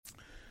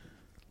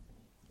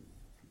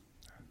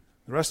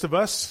The rest of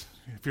us,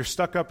 if you're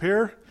stuck up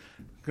here,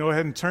 go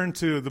ahead and turn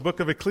to the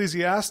book of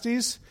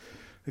Ecclesiastes.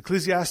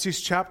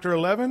 Ecclesiastes chapter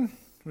 11.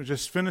 We're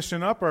just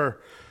finishing up our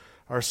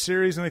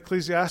series in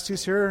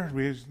Ecclesiastes here.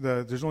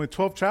 There's only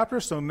 12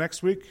 chapters, so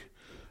next week,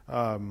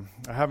 I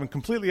haven't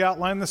completely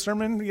outlined the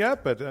sermon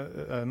yet, but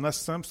unless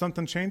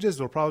something changes,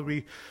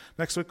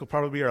 next week will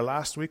probably be our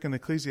last week in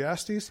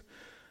Ecclesiastes.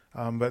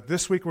 But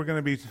this week we're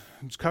going to be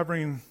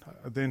covering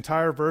the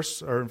entire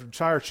verse or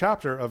entire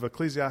chapter of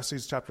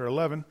Ecclesiastes chapter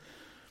 11.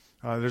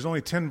 There's only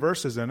 10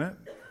 verses in it,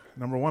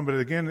 number one. But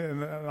again,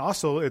 and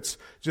also it's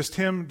just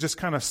him just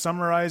kind of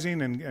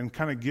summarizing and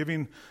kind of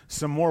giving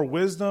some more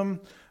wisdom,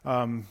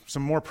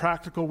 some more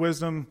practical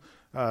wisdom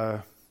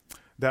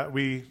that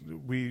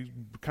we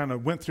kind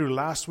of went through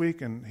last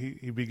week, and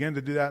he began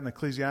to do that in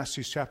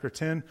Ecclesiastes chapter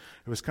 10.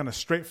 It was kind of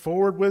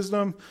straightforward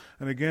wisdom,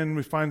 and again,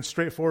 we find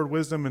straightforward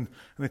wisdom in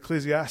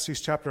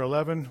Ecclesiastes chapter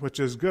 11, which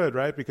is good,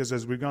 right? Because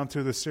as we've gone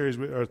through this series,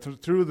 or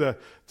through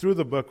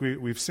the book,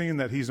 we've seen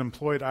that he's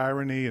employed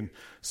irony and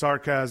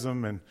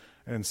sarcasm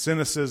and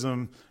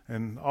cynicism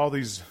and all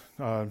these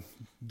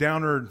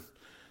downer,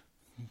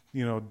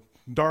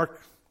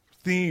 dark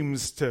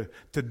themes to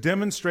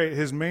demonstrate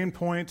his main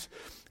point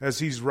as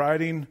he's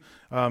writing,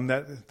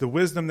 that the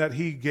wisdom that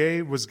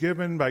he was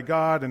given by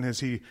God, and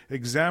as he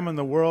examined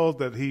the world,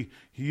 that he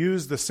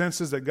used the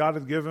senses that God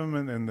had given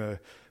him and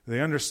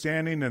the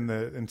understanding and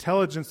the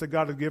intelligence that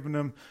God had given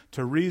him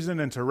to reason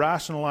and to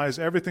rationalize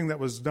everything that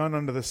was done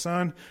under the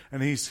sun.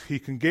 And he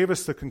gave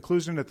us the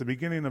conclusion at the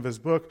beginning of his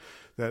book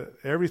that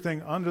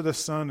everything under the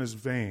sun is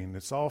vain.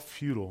 It's all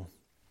futile.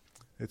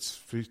 It's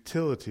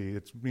futility.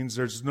 It means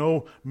there's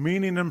no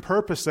meaning and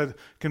purpose that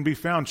can be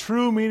found.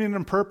 True meaning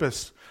and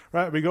purpose,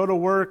 right? We go to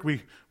work,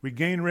 we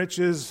gain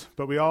riches,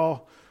 but we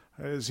all,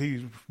 as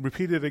he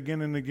repeated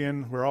again and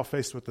again, we're all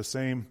faced with the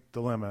same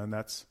dilemma, and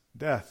that's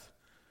death.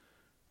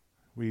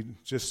 We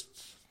just,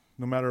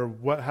 no matter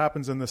what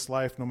happens in this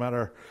life, no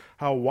matter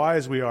how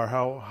wise we are,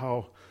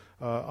 how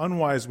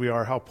unwise we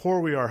are, how poor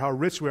we are, how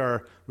rich we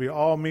are, we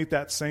all meet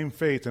that same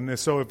fate. And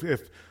so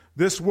if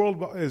this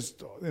world is,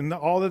 and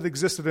all that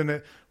existed in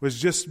it was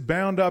just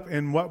bound up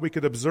in what we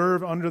could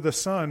observe under the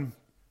sun,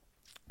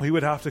 we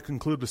would have to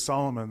conclude with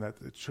Solomon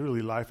that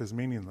truly life is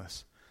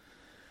meaningless.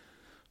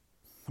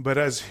 But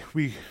as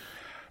he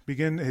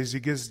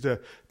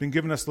been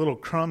giving us little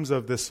crumbs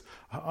of this,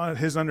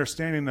 his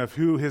understanding of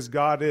who his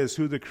God is,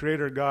 who the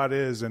Creator God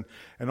is, and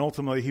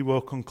ultimately he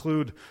will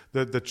conclude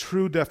the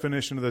true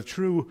definition of the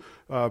true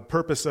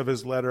purpose of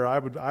his letter. I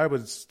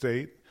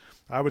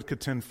would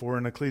contend for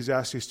in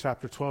Ecclesiastes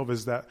chapter 12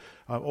 is that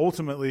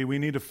ultimately we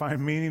need to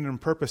find meaning and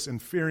purpose in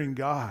fearing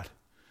God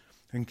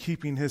and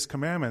keeping his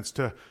commandments,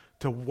 to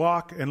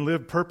walk and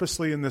live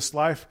purposely in this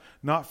life,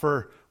 not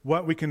for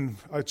what we can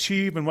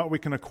achieve and what we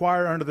can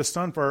acquire under the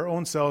sun for our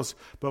own selves,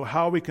 but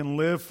how we can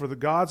live for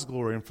God's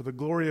glory and for the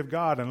glory of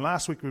God. And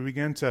last week we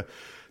began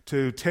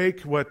to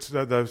take what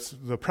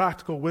the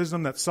practical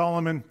wisdom that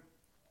Solomon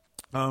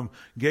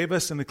gave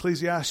us in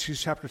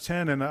Ecclesiastes chapter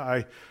 10, and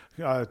I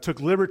took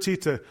liberty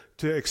to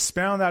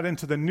expound that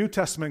into the New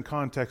Testament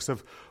context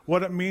of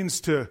what it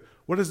means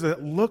what does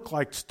it look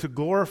like to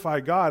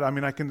glorify God? I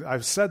mean,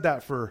 I've said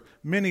that for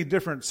many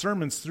different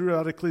sermons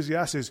throughout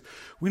Ecclesiastes.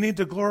 We need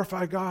to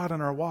glorify God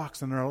in our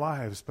walks and our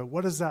lives, but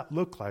what does that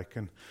look like?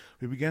 And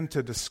we began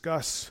to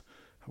discuss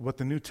what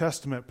the New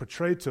Testament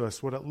portrayed to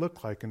us, what it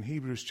looked like in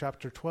Hebrews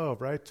chapter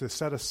 12, right? To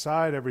set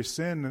aside every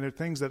sin and the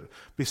things that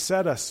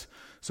beset us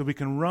so we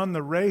can run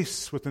the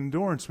race with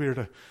endurance. We are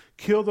to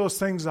kill those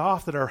things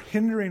off that are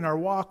hindering our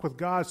walk with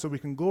God so we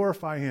can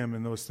glorify him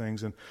in those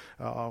things. And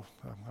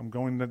I'm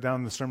going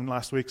down the sermon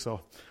last week,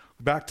 so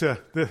back to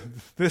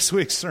this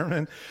week's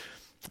sermon.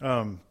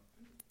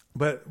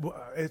 But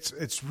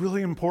it's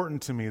really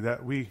important to me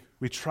that we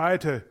try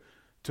to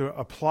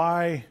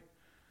apply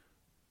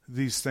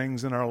these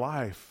things in our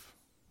life,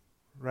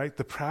 right?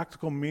 The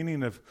practical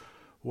meaning of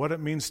what it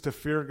means to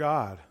fear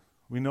God.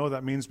 We know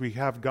that means we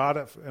have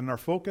God in our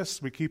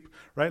focus. We keep,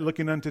 right,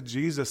 looking unto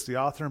Jesus, the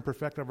author and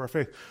perfecter of our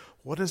faith.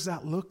 What does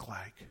that look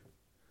like?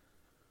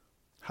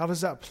 How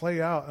does that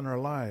play out in our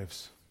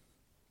lives?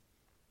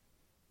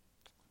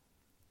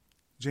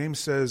 James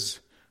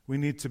says we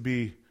need to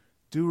be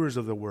doers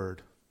of the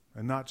word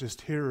and not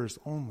just hearers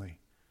only.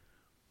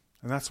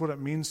 And that's what it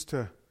means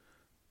to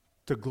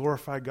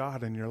glorify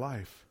God in your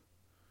life.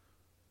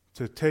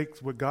 To take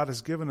what God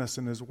has given us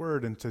in his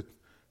word and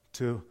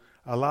to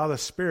allow the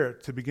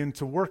Spirit to begin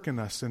to work in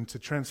us and to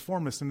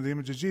transform us into the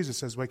image of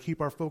Jesus as we keep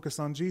our focus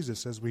on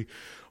Jesus, as we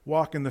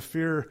walk in the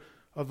fear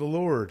of the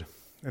Lord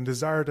and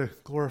desire to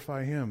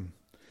glorify him.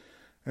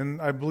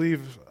 And I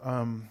believe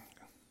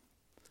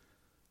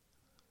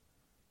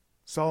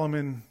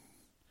Solomon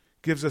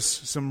gives us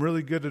some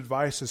really good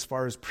advice as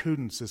far as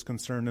prudence is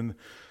concerned and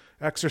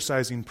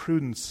exercising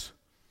prudence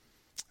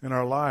in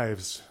our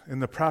lives in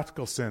the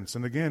practical sense.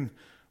 And again,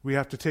 we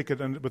have to take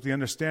it with the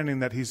understanding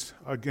that he's,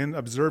 again,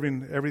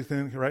 observing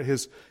everything, right?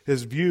 His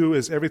view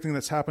is everything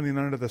that's happening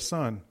under the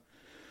sun.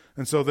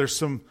 And so there's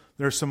some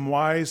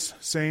wise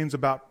sayings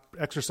about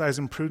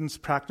exercising prudence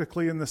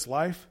practically in this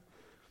life.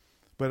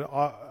 but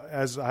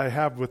as I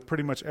have with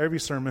pretty much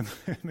every sermon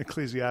in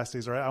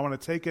Ecclesiastes, right, I want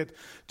to take it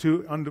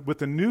with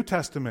the New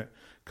Testament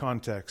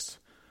context,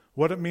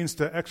 what it means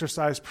to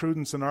exercise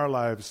prudence in our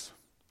lives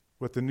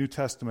with the New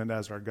Testament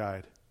as our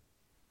guide,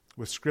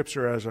 with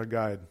Scripture as our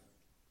guide.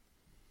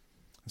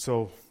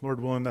 So, Lord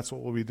willing, that's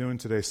what we'll be doing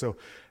today. So,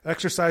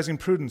 exercising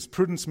prudence.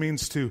 Prudence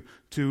means to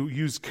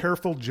use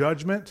careful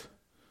judgment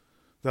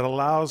that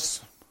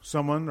allows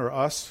someone or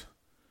us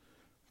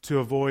to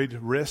avoid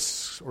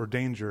risks or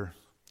danger.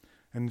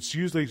 And it's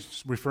usually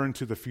referring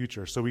to the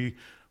future. So we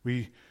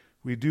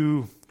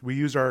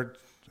use our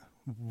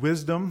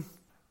wisdom,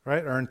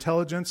 right, our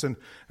intelligence, and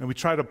we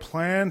try to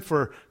plan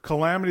for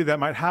calamity that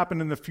might happen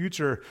in the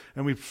future,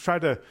 and we try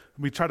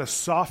to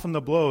soften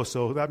the blow.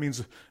 So that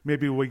means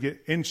maybe we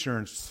get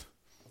insurance,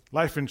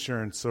 life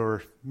insurance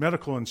or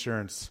medical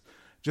insurance,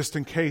 just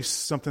in case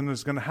something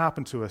is going to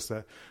happen to us,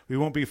 that we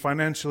won't be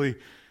financially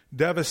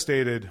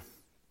devastated.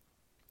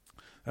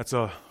 That's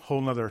a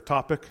whole other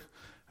topic.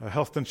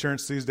 Health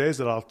insurance these days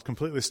that I'll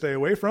completely stay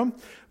away from,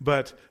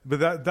 but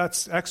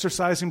that's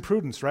exercising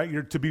prudence,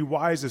 right? To be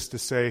wise is to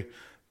say,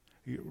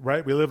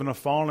 right, we live in a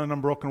fallen and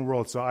unbroken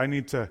world, so I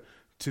need to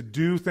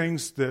do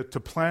things, to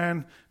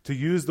plan, to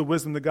use the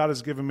wisdom that God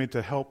has given me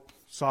to help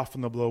soften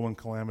the blow when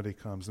calamity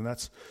comes, and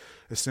that's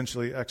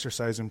essentially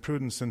exercising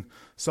prudence. And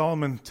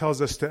Solomon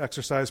tells us to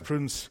exercise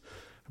prudence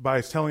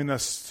by telling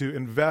us to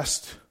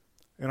invest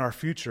in our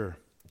future.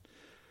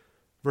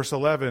 Verse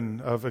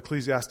 1 of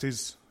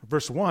Ecclesiastes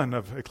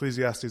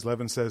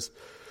 11 says,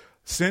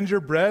 "Send your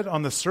bread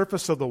on the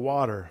surface of the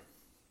water,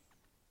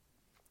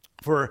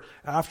 for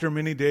after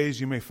many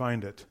days you may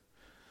find it."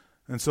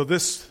 And so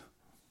this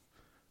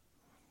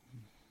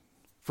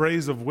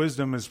phrase of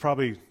wisdom is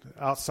probably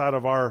outside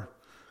of our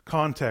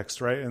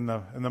context, right, in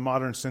the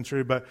modern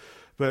century, but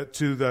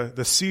to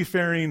the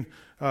seafaring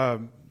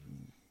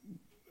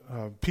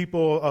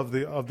people of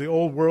the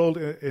old world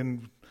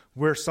in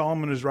where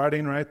Solomon is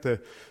writing, right,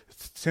 the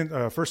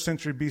 1st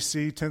century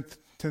BC,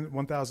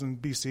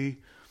 1000 BC,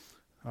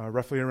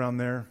 roughly around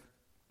there.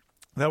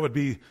 That would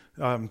be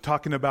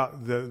talking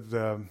about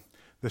the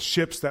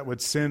ships that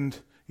would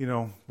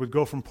would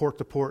go from port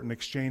to port and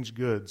exchange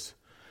goods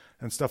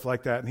and stuff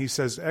like that. And he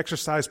says,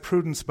 exercise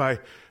prudence by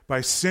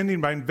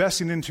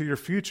investing into your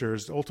future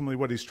is ultimately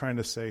what he's trying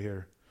to say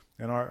here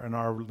in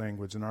our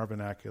language, in our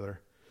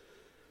vernacular.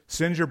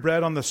 Send your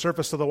bread on the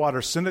surface of the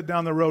water. Send it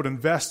down the road.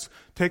 Invest.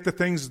 Take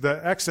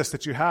the excess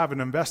that you have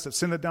and invest it.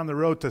 Send it down the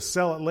road to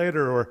sell it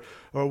later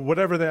or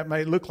whatever that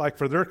might look like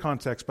for their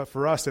context. But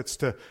for us, it's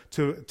to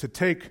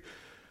take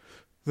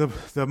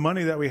the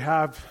money that we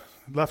have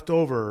left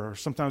over, or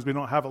sometimes we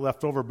don't have it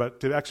left over,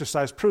 but to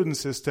exercise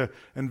prudence is to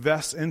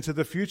invest into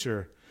the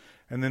future.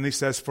 And then he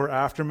says, for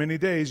after many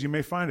days, you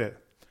may find it.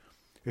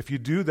 If you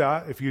do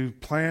that, if you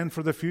plan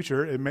for the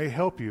future, it may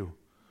help you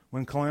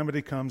when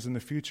calamity comes in the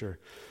future.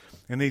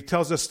 And he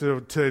tells us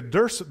to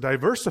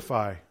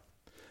diversify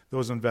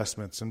those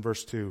investments in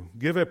verse 2.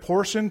 Give a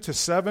portion to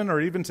 7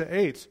 or even to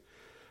 8,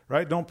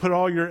 right? Don't put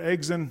all your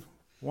eggs in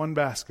one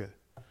basket.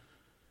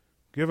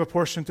 Give a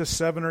portion to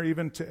 7 or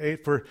even to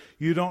 8, for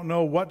you don't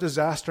know what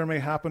disaster may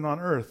happen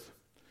on earth,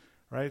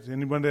 right?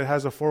 Anyone that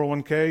has a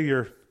 401k,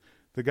 you're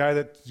the guy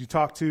that you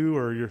talk to,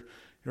 or you're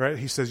right?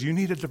 He says you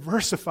need to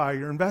diversify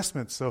your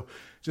investments. So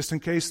just in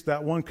case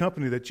that one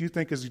company that you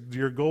think is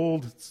your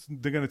gold,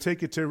 they're going to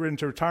take you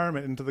into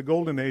retirement, into the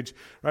golden age,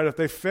 right? If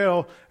they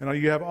fail and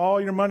you have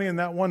all your money in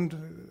that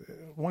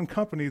one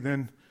company,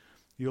 then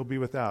you'll be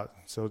without.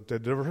 So to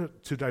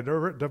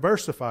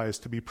diversify is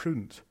to be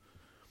prudent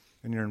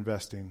in your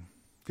investing.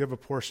 Give a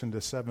portion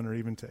to 7 or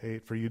even to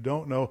 8, for you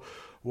don't know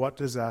what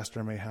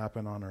disaster may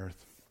happen on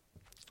earth.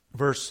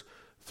 Verse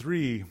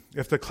 3,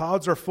 if the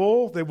clouds are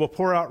full, they will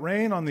pour out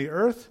rain on the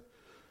earth,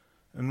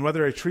 and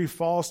whether a tree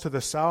falls to the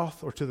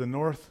south or to the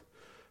north,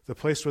 the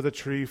place where the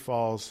tree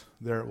falls,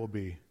 there it will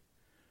be.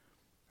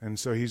 And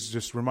so he's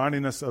just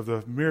reminding us of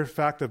the mere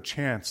fact of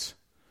chance.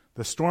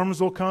 The storms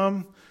will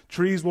come,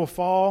 trees will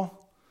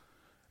fall,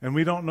 and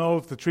we don't know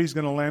if the tree's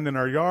going to land in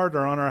our yard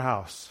or on our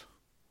house.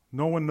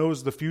 No one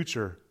knows the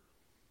future.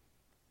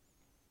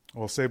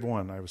 Well, save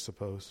one, I would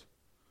suppose.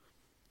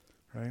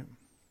 Right?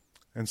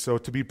 And so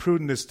to be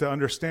prudent is to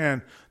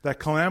understand that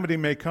calamity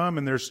may come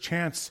and there's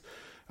chance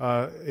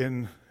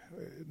in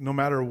no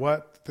matter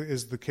what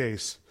is the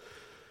case.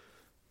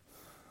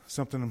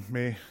 Something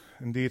may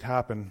indeed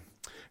happen.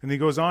 And he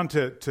goes on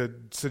to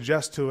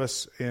suggest to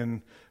us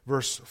in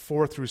verse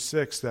 4 through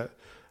 6 that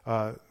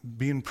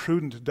being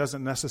prudent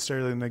doesn't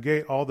necessarily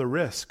negate all the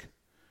risk.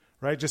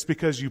 Right? Just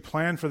because you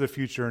plan for the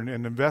future and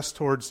invest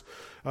towards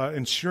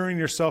ensuring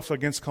yourself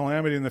against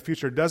calamity in the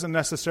future doesn't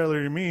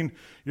necessarily mean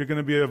you're going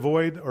to be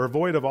void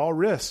of all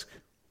risk.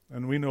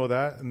 And we know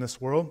that in this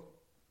world.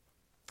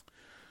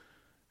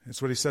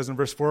 It's what he says in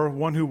verse 4,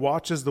 one who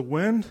watches the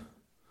wind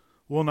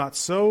will not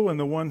sow, and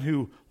the one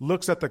who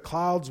looks at the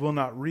clouds will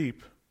not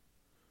reap.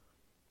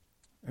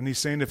 And he's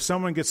saying if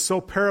someone gets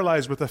so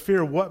paralyzed with the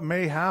fear of what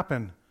may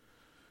happen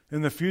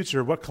in the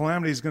future, what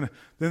calamity is going to,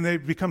 then they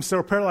become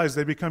so paralyzed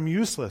they become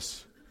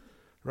useless,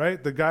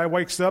 right? The guy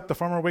wakes up, the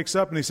farmer wakes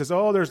up, and he says,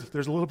 oh, there's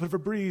a little bit of a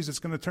breeze. It's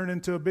going to turn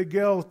into a big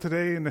gale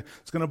today, and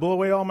it's going to blow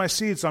away all my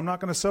seeds, so I'm not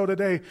going to sow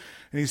today.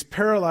 And he's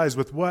paralyzed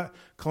with what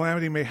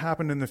calamity may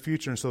happen in the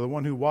future. And so the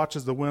one who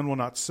watches the wind will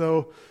not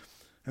sow,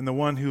 and the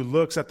one who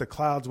looks at the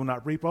clouds will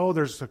not reap. Oh,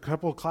 there's a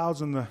couple of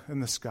clouds in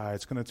the sky.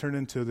 It's going to turn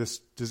into this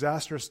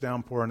disastrous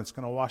downpour, and it's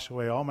going to wash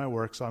away all my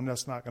work, so I'm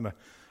not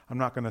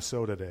going to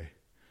sow today.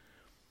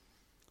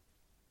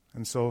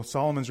 And so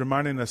Solomon's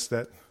reminding us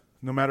that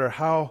no matter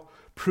how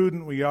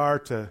prudent we are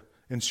to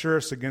insure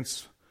us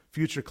against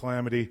future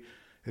calamity,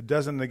 it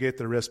doesn't negate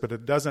the risk, but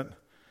it doesn't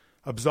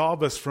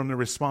absolve us from the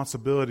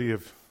responsibility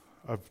of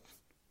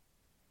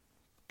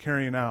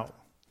carrying out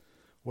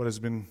what has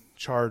been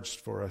charged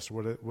for us,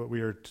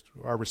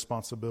 our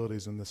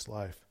responsibilities in this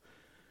life.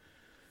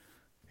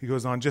 He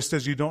goes on, just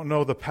as you don't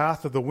know the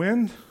path of the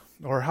wind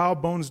or how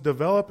bones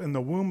develop in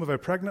the womb of a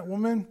pregnant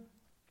woman.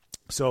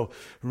 So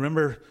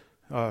remember,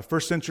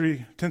 1st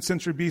century, 10th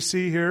century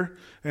BC here,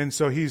 and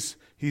so he's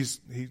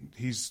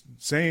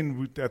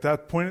saying at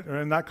that point,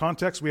 or in that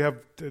context,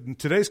 in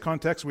today's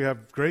context, we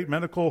have great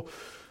medical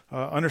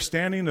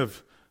understanding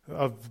of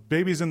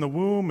babies in the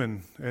womb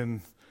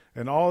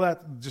and all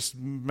that, just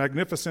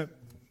magnificent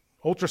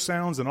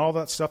ultrasounds and all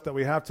that stuff that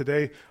we have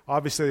today.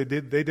 Obviously,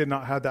 they did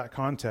not have that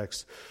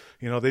context.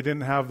 They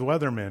didn't have the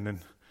weathermen, and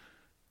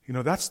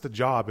that's the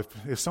job.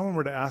 If someone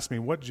were to ask me,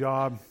 what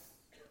job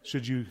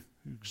should you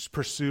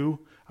pursue,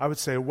 I would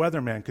say a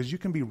weatherman, because you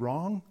can be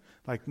wrong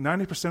like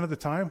 90% of the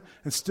time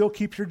and still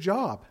keep your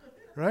job,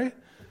 right?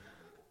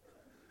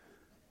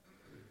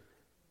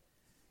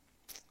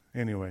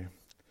 Anyway,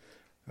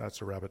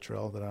 that's a rabbit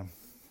trail that I'm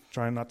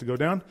trying not to go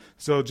down.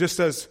 So just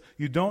as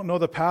you don't know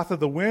the path of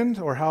the wind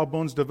or how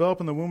bones develop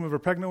in the womb of a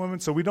pregnant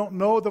woman, so we don't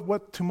know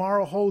what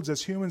tomorrow holds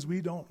as humans.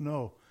 We don't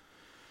know.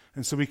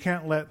 And so we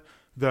can't let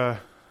the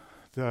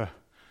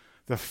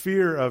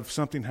fear of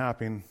something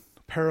happening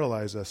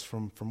paralyze us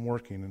from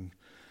working, and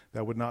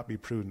that would not be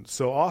prudent.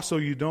 So also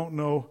you don't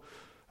know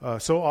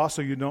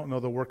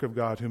the work of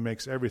God who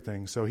makes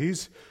everything. So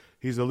he's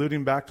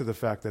alluding back to the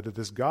fact that it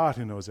is God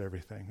who knows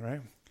everything,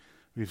 right?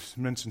 We've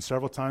mentioned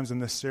several times in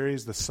this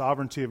series the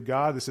sovereignty of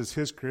God. This is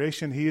his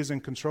creation. He is in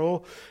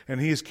control,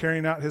 and he is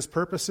carrying out his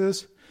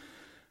purposes.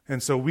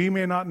 And so we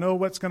may not know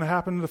what's going to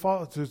happen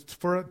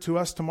to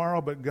us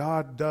tomorrow, but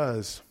God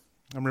does.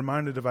 I'm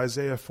reminded of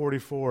Isaiah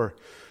 44,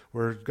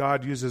 where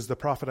God uses the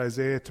prophet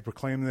Isaiah to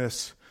proclaim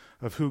this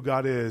of who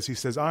God is. He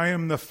says, I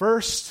am the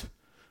first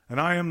and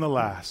I am the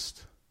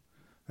last.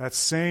 That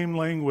same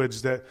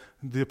language that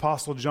the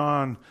Apostle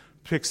John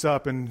picks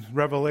up in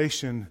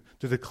Revelation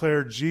to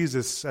declare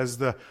Jesus as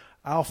the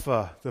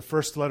Alpha, the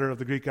first letter of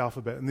the Greek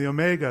alphabet, and the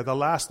Omega, the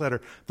last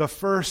letter, the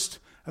first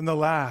and the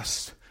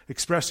last,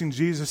 expressing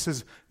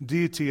Jesus'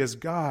 deity as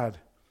God.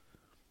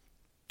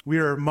 We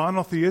are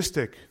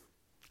monotheistic,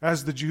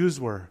 as the Jews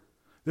were.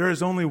 There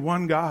is only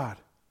one God.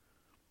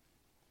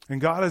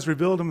 And God has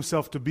revealed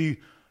himself to be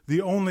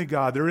the only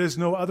God. There is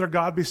no other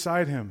God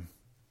beside him.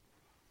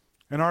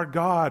 And our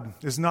God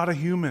is not a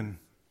human.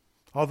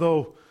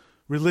 Although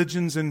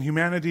religions and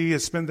humanity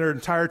has spent their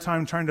entire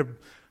time trying to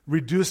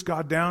reduce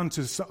God down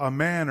to a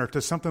man or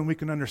to something we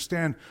can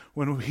understand,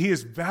 when he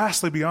is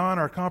vastly beyond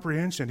our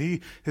comprehension.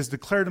 He has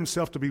declared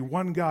himself to be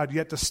one God,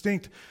 yet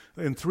distinct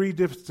in three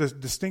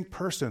distinct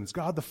persons: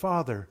 God the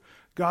Father,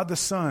 God the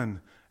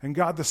Son, and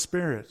God the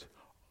Spirit.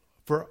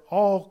 For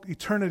all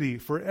eternity,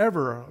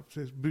 forever,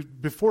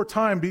 before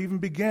time even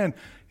began,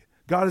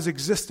 God has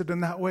existed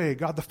in that way.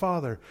 God the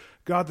Father,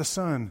 God the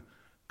Son,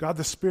 God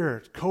the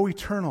Spirit,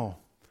 co-eternal,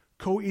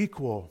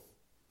 co-equal,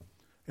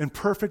 in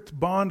perfect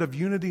bond of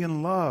unity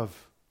and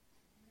love.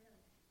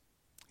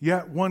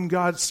 Yet one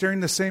God, sharing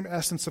the same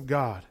essence of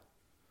God.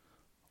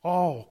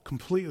 All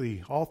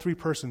three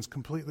persons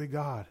completely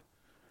God.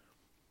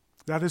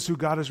 That is who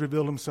God has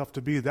revealed himself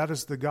to be. That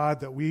is the God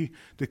that we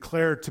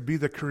declare to be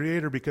the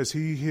Creator, because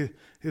it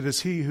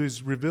is he who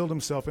has revealed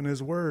himself in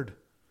his Word.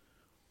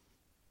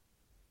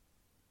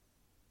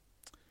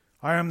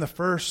 I am the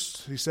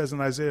first, he says in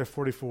Isaiah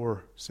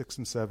 44, 6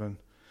 and 7.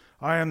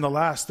 I am the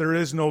last. There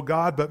is no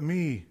God but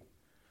me.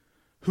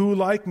 Who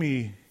like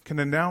me can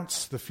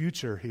announce the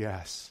future, he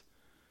asks.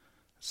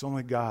 It's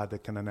only God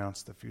that can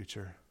announce the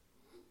future.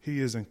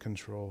 He is in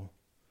control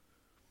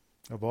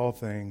of all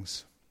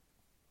things.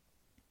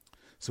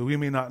 So we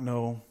may not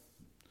know,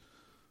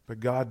 but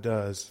God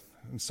does.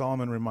 And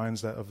Solomon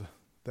reminds us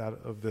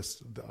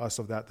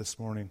of that this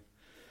morning.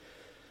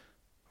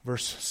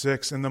 Verse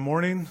 6, in the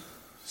morning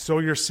sow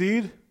your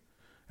seed,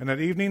 and at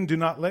evening do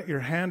not let your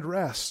hand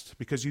rest,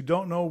 because you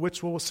don't know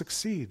which will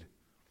succeed,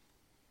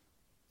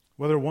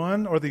 whether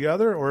one or the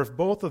other, or if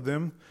both of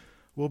them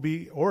will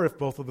be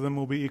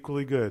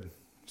equally good.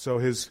 So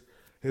his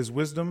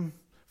wisdom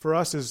for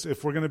us is,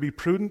 if we're going to be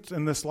prudent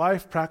in this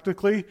life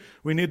practically,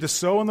 we need to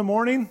sow in the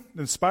morning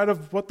in spite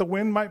of what the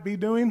wind might be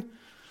doing.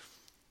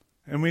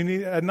 And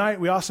at night,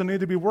 we also need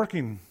to be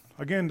working,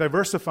 again,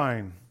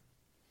 diversifying.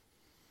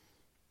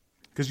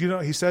 Because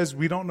he says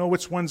we don't know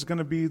which one's going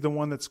to be the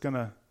one that's going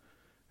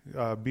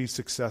to be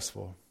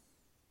successful.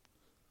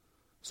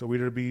 So we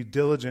are to be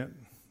diligent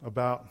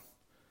about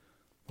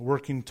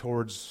working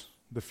towards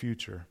the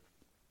future.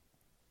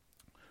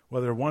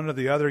 Whether one or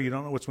the other, you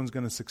don't know which one's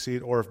going to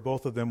succeed, or if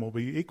both of them will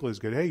be equally as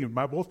good. Hey, you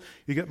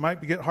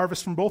might get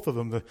harvest from both of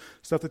them, the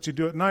stuff that you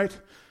do at night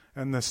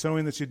and the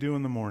sowing that you do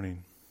in the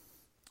morning.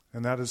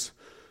 And that is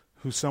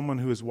someone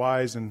who is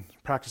wise and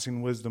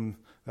practicing wisdom,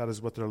 that is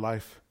what their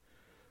life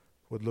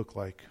would look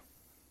like.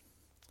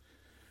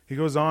 He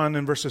goes on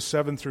in verses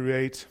 7 through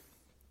 8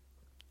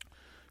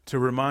 to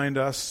remind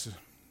us,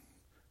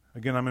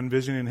 again, I'm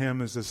envisioning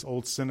him as this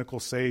old cynical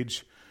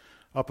sage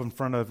up in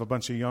front of a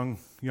bunch of young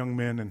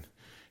men, and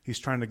he's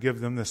trying to give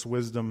them this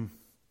wisdom.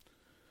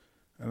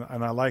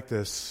 And I like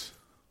this.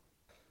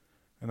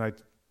 And I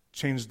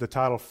changed the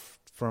title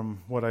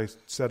from what I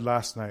said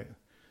last night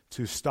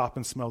to Stop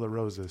and Smell the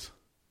Roses.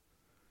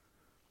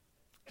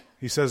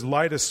 He says,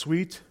 light is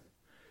sweet,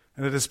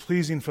 and it is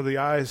pleasing for the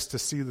eyes to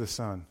see the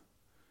sun.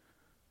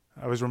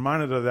 I was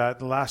reminded of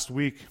that last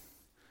week.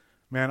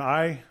 Man,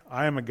 I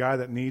am a guy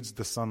that needs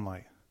the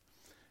sunlight.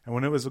 And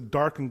when it was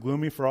dark and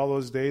gloomy for all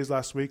those days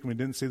last week and we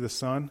didn't see the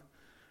sun,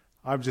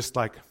 I'm just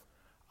like,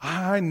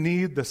 I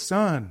need the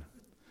sun.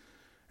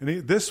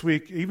 And this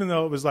week, even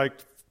though it was like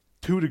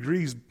 2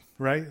 degrees,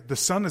 right, the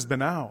sun has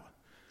been out.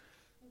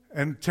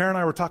 And Tara and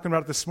I were talking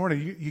about it this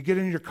morning. You get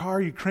in your car,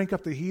 you crank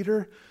up the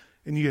heater,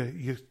 and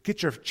you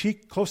get your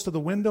cheek close to the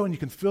window, and you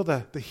can feel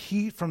the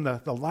heat from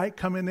the light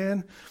coming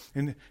in.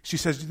 And she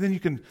says, then you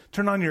can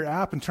turn on your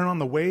app and turn on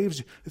the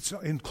waves.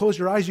 And close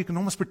your eyes. You can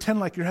almost pretend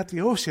like you're at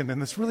the ocean,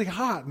 and it's really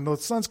hot, and the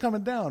sun's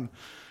coming down,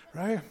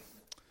 right?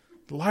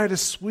 The light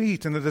is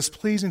sweet, and it is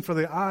pleasing for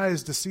the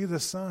eyes to see the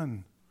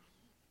sun.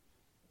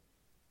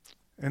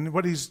 And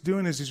what he's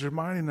doing is he's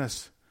reminding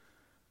us,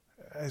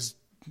 as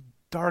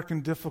dark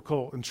and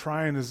difficult and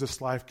trying as this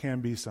life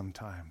can be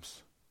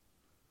sometimes,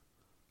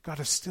 God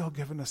has still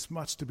given us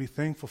much to be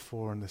thankful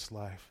for in this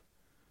life.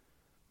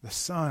 The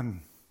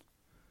sun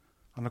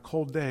on a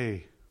cold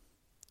day,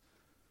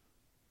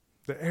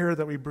 the air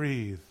that we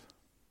breathe,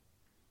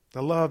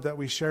 the love that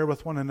we share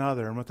with one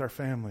another and with our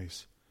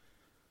families.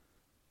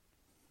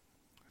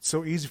 It's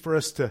so easy for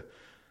us to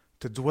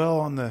dwell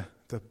on the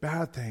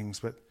bad things,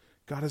 but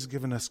God has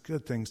given us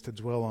good things to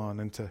dwell on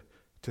and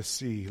to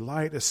see.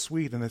 Light is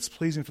sweet, and it's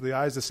pleasing for the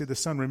eyes to see the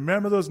sun.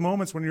 Remember those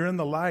moments when you're in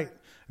the light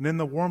and in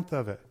the warmth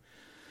of it.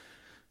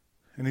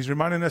 And he's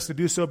reminding us to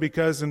do so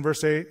because in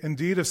verse 8,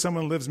 indeed, if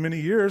someone lives many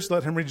years,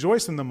 let him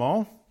rejoice in them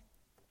all,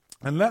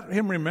 and let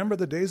him remember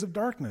the days of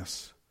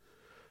darkness,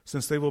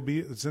 since they will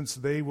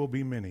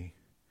be many.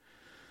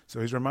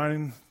 So he's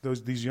reminding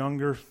these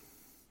younger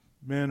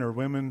men or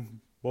women,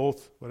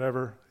 both,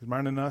 whatever, he's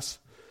reminding us,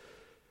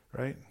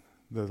 right?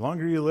 The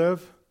longer you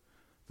live,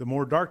 the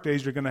more dark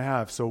days you're going to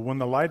have. So when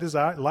the light is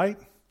light,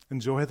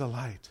 enjoy the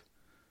light.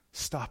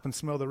 Stop and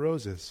smell the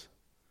roses,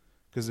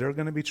 because there are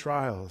going to be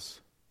trials.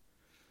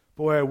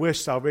 Boy, I wish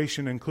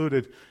salvation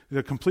included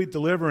the complete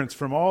deliverance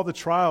from all the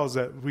trials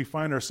that we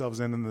find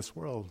ourselves in this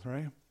world,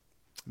 right?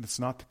 And it's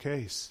not the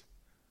case.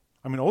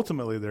 I mean,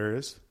 ultimately there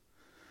is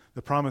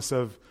the promise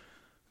of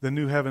the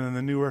new heaven and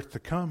the new earth to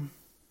come.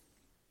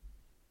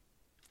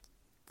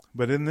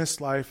 But in this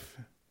life,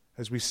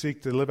 as we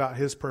seek to live out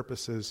His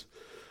purposes,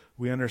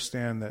 we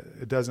understand that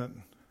it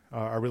doesn't,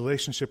 our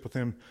relationship with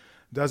Him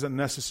doesn't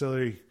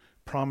necessarily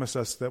promise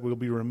us that we'll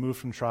be removed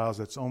from trials.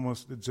 It's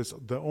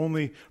just the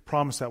only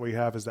promise that we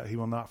have is that He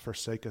will not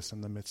forsake us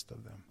in the midst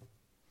of them.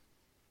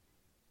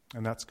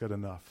 And that's good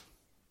enough.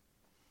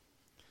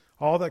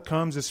 All that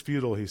comes is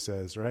futile, he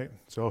says, right?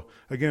 So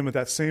again, with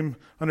that same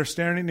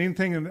understanding,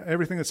 anything and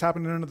everything that's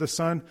happening under the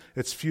sun,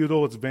 it's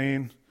futile, it's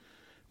vain,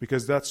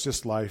 because that's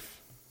just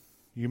life.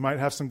 You might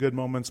have some good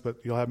moments, but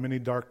you'll have many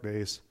dark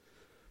days.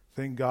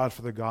 Thank God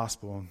for the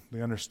gospel and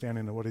the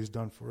understanding of what He's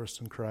done for us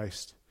in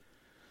Christ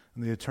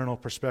and the eternal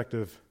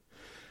perspective.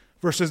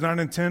 Verses 9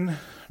 and 10,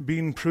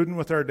 being prudent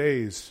with our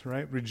days,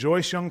 right?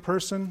 Rejoice, young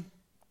person,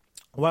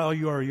 while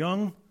you are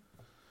young,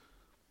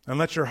 and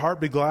let your heart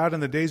be glad in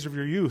the days of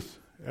your youth.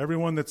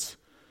 Everyone that's,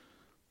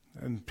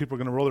 and people are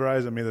going to roll their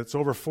eyes at me, that's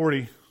over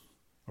 40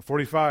 or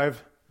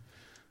 45,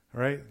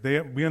 right?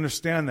 We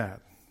understand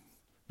that.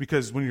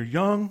 Because when you're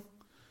young,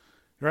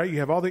 right, you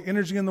have all the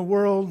energy in the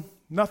world,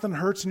 nothing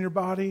hurts in your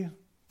body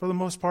for the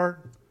most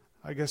part.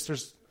 I guess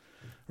there's,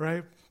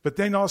 right? But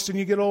then all of a sudden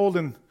you get old,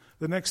 and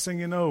the next thing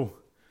you know,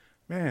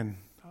 man,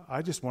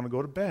 I just want to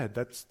go to bed.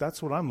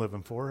 That's what I'm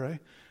living for, right?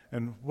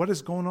 And what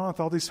is going on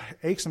with all these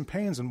aches and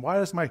pains? And why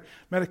does my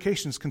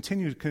medications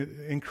continue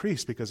to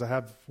increase? Because I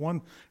have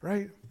one,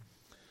 right?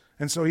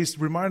 And so he's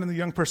reminding the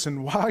young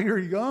person, while you're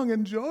young,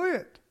 enjoy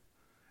it.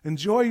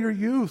 Enjoy your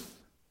youth.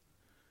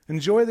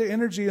 Enjoy the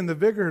energy and the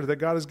vigor that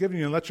God has given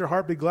you. And let your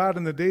heart be glad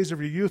in the days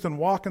of your youth, and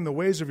walk in the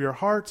ways of your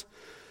heart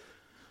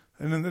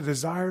and in the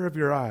desire of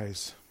your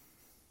eyes.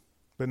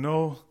 But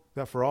know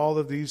that for all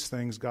of these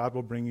things, God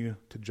will bring you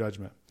to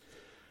judgment.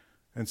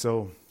 And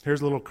so here's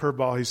a little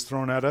curveball He's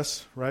thrown at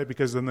us, right?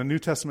 Because in the New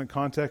Testament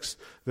context,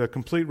 the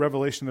complete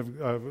revelation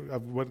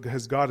of what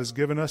God has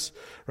given us,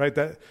 right?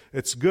 That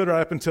it's good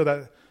right up until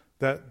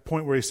that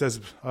point where He says,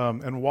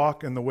 and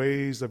walk in the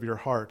ways of your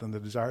heart and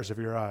the desires of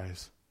your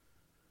eyes.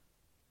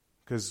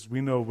 because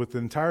we know with the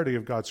entirety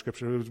of God's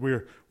scripture,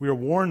 we are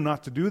warned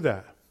not to do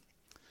that.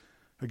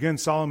 Again,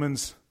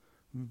 Solomon's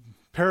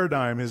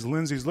paradigm, his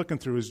lens he's looking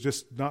through is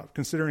just not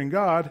considering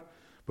God,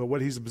 but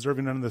what he's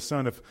observing under the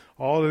sun. If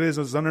all it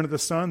is under the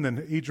sun,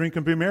 then eat, drink,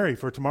 and be merry,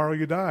 for tomorrow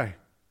you die.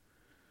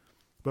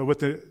 But with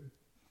the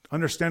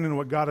understanding of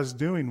what God is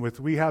doing,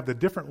 we have the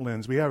different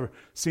lens. We have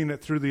seen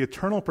it through the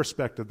eternal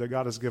perspective that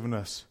God has given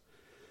us.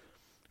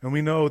 And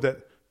we know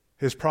that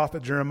his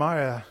prophet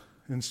Jeremiah,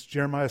 in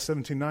Jeremiah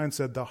 17:9,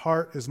 said, the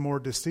heart is more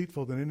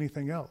deceitful than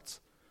anything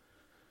else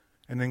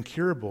and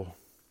incurable.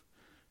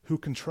 Who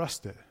can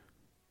trust it?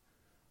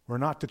 We're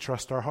not to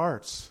trust our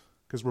hearts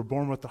because we're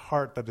born with the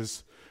heart that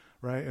is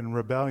right in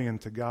rebellion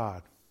to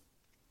God.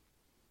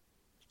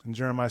 And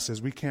Jeremiah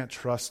says we can't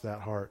trust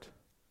that heart.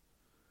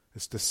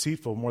 It's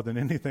deceitful more than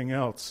anything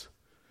else.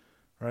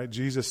 Right?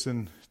 Jesus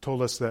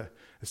told us that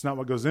it's not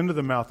what goes into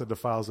the mouth that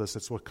defiles us,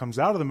 it's what comes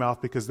out of the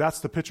mouth, because that's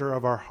the picture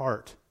of our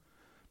heart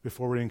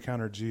before we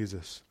encounter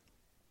Jesus.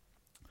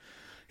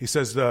 He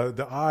says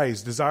the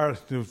eyes desire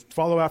to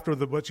follow after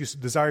what you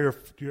desire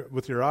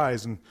with your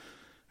eyes,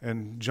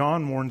 and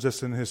John warns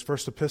us in his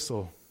first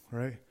epistle,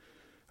 right?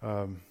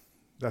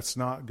 That's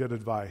not good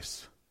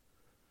advice.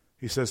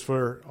 He says,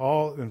 for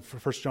 1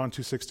 John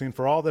 2:16,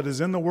 for all that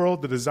is in the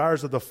world, the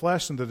desires of the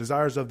flesh and the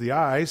desires of the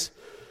eyes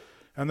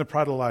and the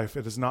pride of life,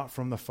 it is not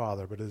from the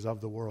Father, but it is of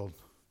the world.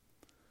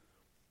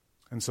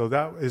 And so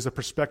that is a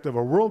perspective,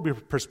 a worldly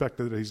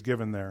perspective that he's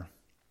given there.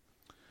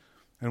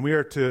 And we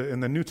are to, in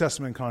the New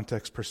Testament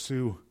context,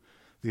 pursue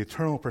the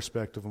eternal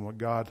perspective and what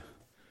God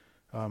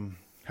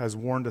has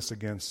warned us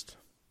against,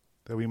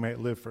 that we might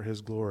live for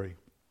his glory.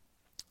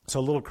 So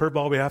a little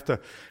curveball we have to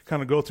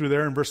kind of go through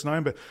there in verse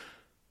 9. But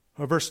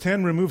verse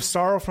 10, remove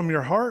sorrow from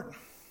your heart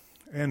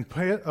and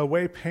put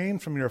away pain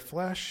from your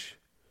flesh,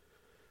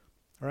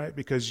 all right,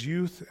 because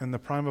youth and the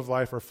prime of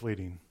life are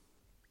fleeting.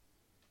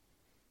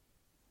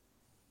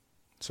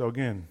 So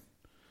again,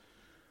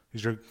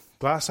 is your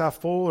glass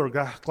half full or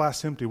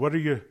glass empty? What are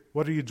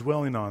you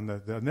dwelling on?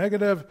 The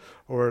negative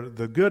or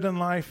the good in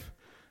life?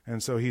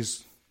 And so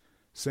he's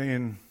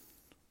saying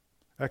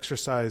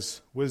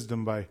exercise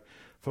wisdom by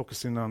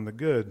focusing on the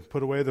good.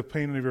 Put away the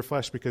pain of your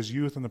flesh because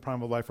youth and the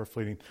prime of life are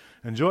fleeting.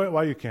 Enjoy it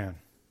while you can,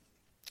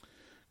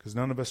 because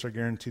none of us are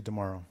guaranteed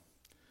tomorrow.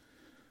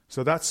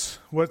 So that's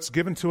what's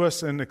given to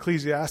us in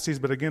Ecclesiastes.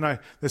 But again,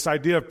 this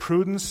idea of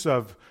prudence,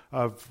 of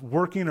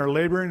working or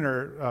laboring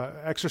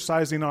or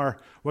exercising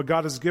what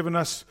God has given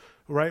us,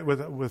 right?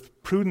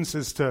 With prudence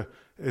is to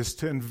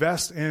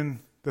invest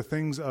in the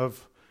things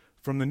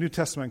from the New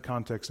Testament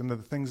context into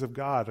the things of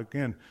God.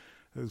 Again,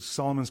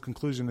 Solomon's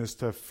conclusion is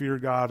to fear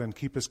God and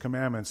keep his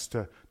commandments,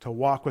 to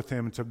walk with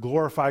him, to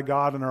glorify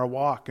God in our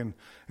walk.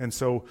 And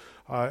so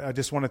I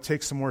just want to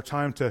take some more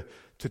time to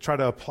try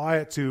to apply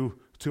it to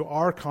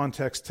our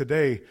context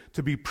today,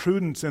 to be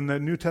prudent in the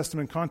New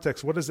Testament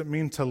context. What does it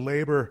mean to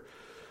labor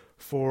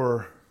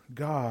for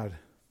God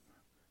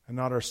and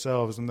not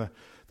ourselves? And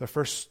the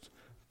first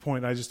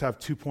point, I just have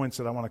 2 points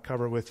that I want to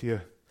cover with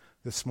you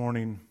this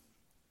morning.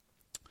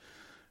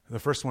 The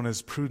first one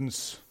is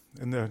prudence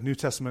in the New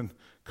Testament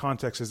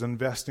context is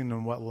investing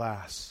in what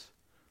lasts.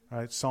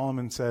 Right?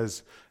 Solomon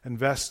says,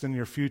 invest in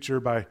your future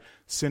by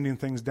sending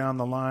things down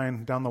the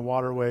line, down the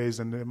waterways,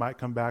 and it might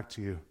come back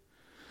to you.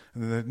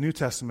 And the New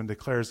Testament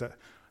declares that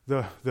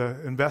the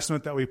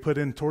investment that we put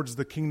in towards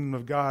the kingdom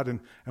of God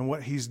and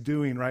what he's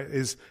doing, right,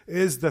 is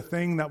the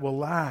thing that will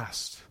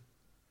last.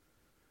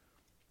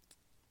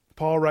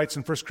 Paul writes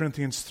in 1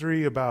 Corinthians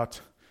 3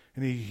 about,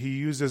 and he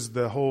uses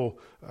the whole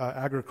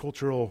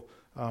agricultural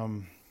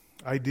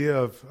idea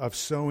of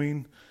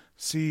sowing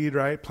seed,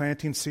 right,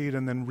 planting seed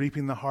and then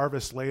reaping the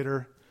harvest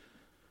later.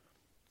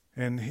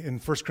 And in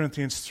 1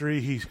 Corinthians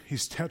 3,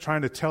 he's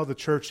trying to tell the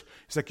church,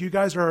 he's like, you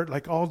guys are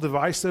like all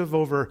divisive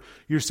over,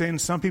 you're saying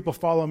some people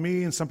follow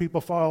me and some people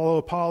follow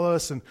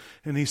Apollos. And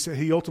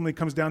he ultimately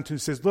comes down to, he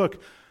says,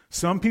 look,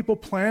 some people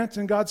plant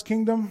in God's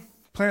kingdom,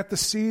 plant the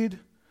seed.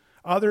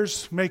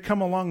 Others may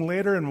come along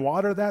later and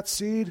water that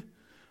seed.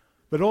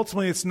 But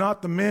ultimately, it's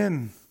not the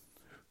men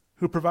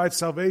who provide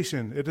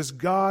salvation. It is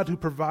God who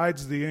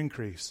provides the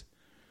increase.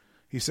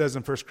 He says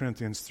in 1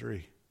 Corinthians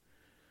 3.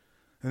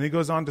 And he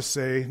goes on to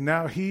say,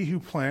 now he who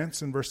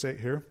plants, in verse 8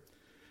 here,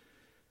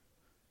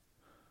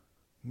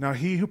 now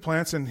he who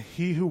plants and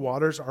he who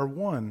waters are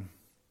one.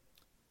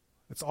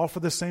 It's all for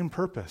the same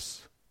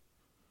purpose.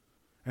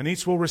 And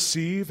each will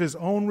receive his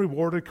own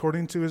reward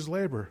according to his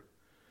labor.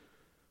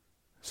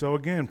 So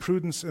again,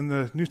 prudence in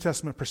the New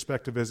Testament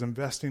perspective is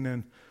investing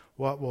in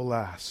what will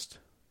last.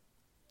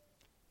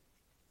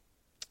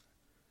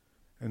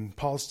 And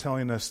Paul's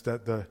telling us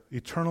that the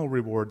eternal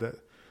reward that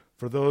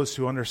for those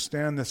who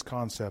understand this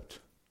concept,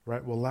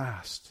 right, will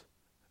last.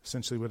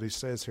 Essentially what he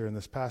says here in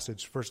this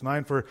passage. Verse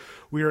 9, for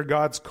we are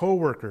God's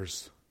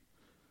co-workers.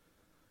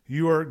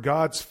 You are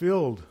God's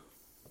field,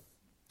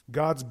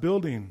 God's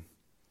building.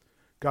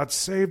 God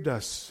saved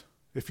us.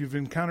 If you've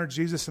encountered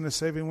Jesus in a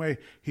saving way,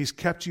 he's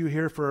kept you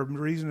here for a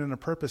reason and a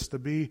purpose, to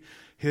be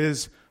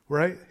his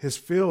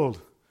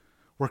field.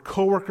 We're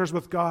co-workers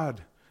with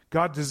God.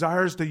 God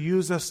desires to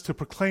use us to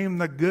proclaim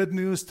the good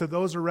news to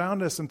those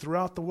around us and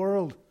throughout the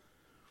world.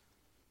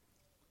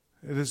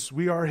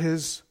 We are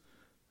His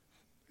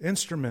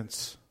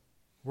instruments.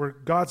 We're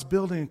God's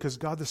building because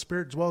God the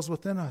Spirit dwells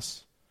within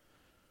us.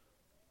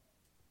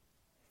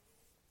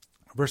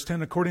 Verse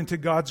 10, according to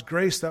God's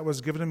grace that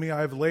was given to me,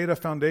 I have laid a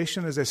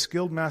foundation as a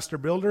skilled master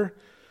builder,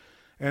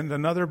 and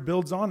another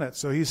builds on it.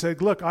 So he said,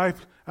 look,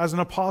 I've, as an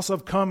apostle,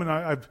 I've come and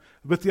I've,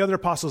 with the other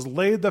apostles,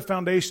 laid the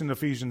foundation,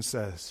 Ephesians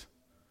says.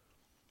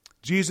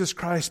 Jesus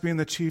Christ being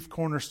the chief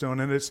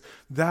cornerstone. And it's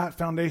that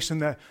foundation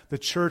that the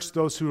church,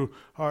 those who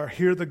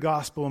hear the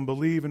gospel and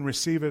believe and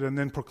receive it and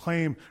then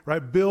proclaim,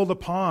 right, build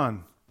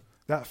upon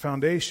that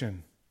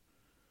foundation.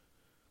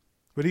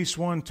 But each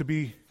one to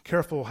be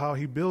careful how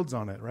he builds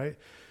on it, right?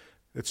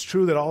 It's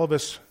true that all of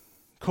us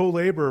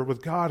co-labor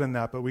with God in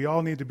that, but we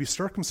all need to be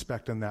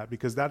circumspect in that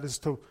because that is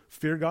to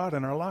fear God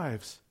in our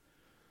lives.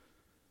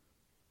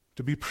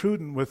 To be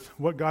prudent with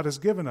what God has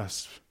given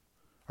us,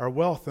 our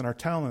wealth and our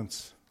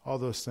talents, all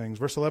those things.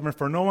 Verse 11,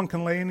 for no one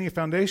can lay any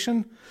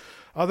foundation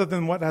other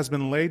than what has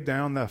been laid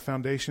down. The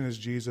foundation is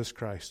Jesus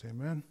Christ.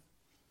 Amen.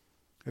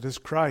 It is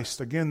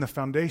Christ. Again, the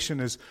foundation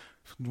is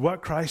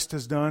what Christ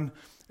has done,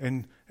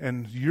 and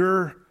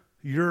your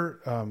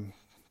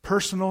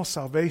personal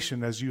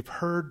salvation as you've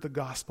heard the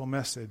gospel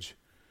message.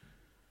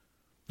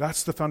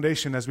 That's the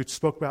foundation, as we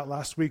spoke about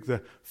last week.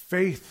 The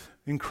faith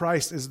in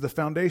Christ is the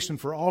foundation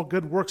for all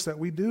good works that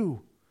we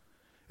do.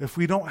 If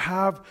we don't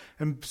have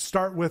and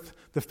start with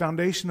the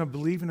foundation of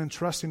believing and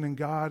trusting in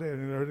God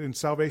and in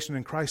salvation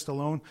in Christ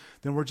alone,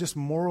 then we're just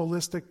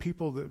moralistic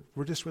people.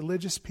 We're just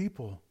religious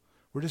people.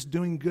 We're just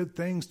doing good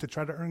things to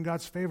try to earn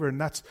God's favor. And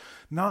that's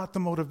not the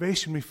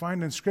motivation we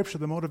find in Scripture.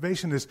 The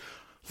motivation is,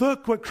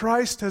 look what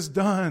Christ has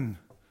done.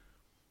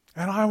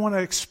 And I want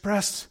to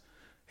express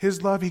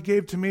His love He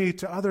gave to me,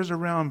 to others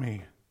around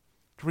me,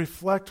 to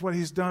reflect what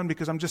He's done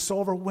because I'm just so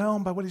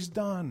overwhelmed by what He's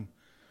done.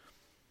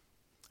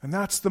 And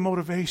that's the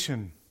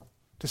motivation,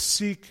 to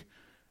seek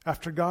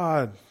after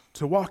God,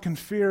 to walk in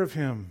fear of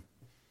Him,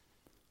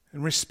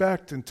 in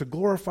respect, and to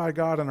glorify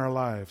God in our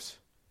lives.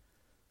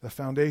 The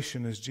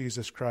foundation is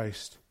Jesus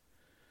Christ.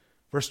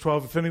 Verse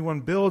 12, if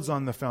anyone builds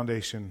on the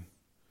foundation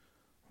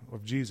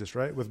of Jesus,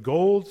 right, with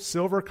gold,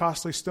 silver,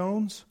 costly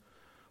stones,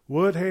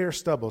 wood, hay, or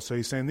stubble. So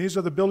he's saying these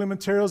are the building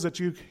materials that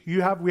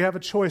we have a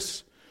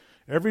choice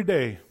every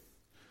day,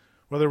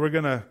 whether we're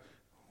going to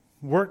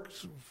work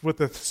with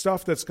the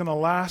stuff that's going to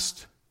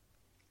last,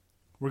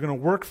 we're going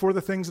to work for the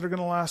things that are going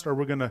to last, or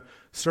we're going to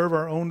serve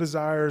our own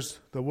desires,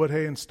 the wood,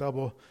 hay, and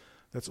stubble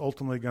that's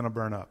ultimately going to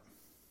burn up.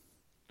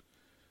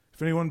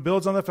 If anyone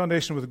builds on the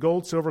foundation with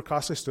gold, silver,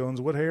 costly stones,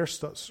 wood, hay,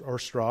 or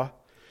straw,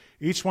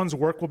 each one's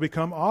work will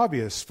become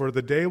obvious, for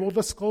the day will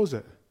disclose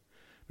it,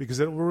 because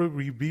it will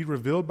be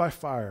revealed by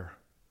fire.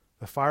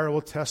 The fire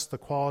will test the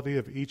quality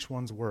of each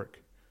one's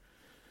work.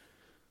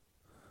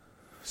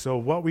 So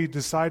what we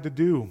decide to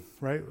do,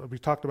 right, we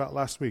talked about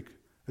last week,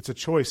 it's a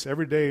choice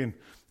every day, and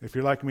if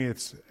you're like me,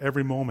 it's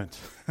every moment,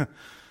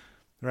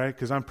 right?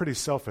 Because I'm pretty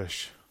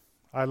selfish.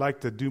 I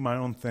like to do my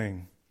own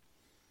thing.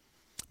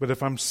 But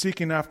if I'm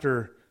seeking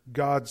after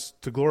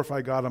to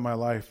glorify God in my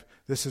life,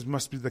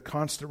 must be the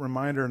constant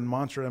reminder and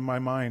mantra in my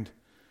mind.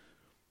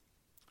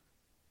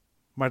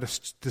 My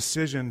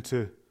decision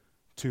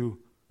to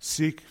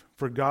seek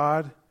for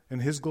God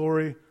and His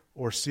glory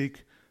or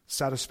seek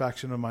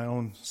satisfaction of my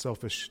own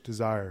selfish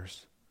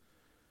desires.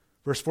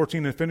 Verse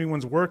 14, if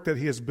anyone's work that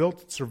he has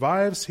built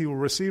survives, he will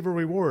receive a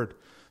reward.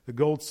 The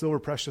gold, silver,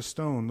 precious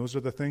stone, those are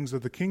the things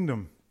of the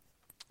kingdom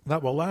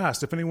that will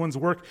last. If anyone's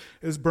work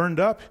is burned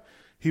up,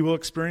 he will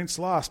experience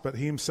loss, but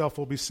he himself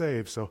will be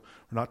saved. So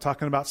we're not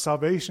talking about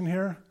salvation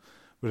here,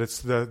 but it's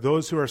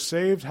those who are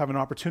saved have an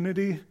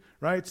opportunity,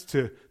 right,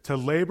 to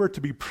labor,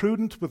 to be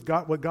prudent with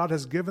God, what God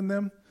has given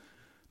them,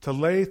 to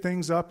lay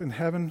things up in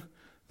heaven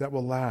that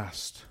will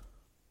last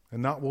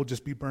and not will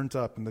just be burnt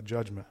up in the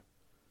judgment,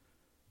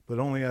 but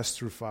only as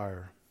through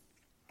fire.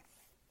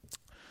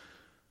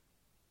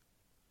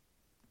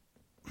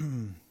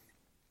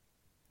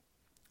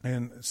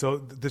 And so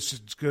this is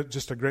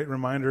just a great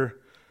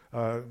reminder.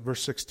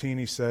 Verse 16,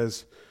 he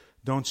says,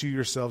 don't you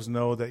yourselves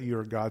know that you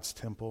are God's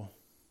temple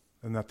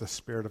and that the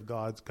Spirit of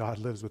God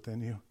lives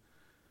within you?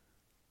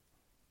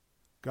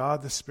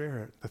 God the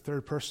Spirit, the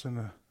third person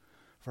of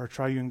our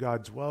triune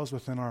God, dwells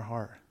within our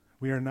heart.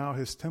 We are now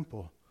His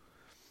temple.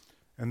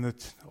 And the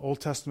Old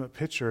Testament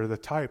picture, the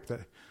type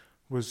that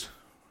was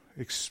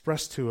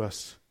expressed to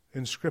us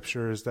in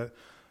Scripture is that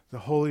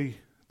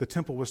the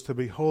temple was to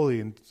be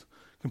holy and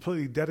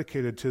completely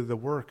dedicated to the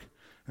work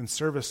and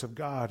service of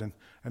God.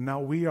 And now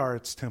we are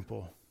its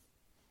temple.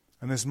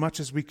 And as much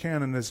as we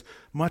can and as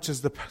much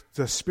as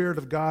the Spirit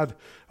of God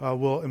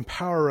will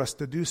empower us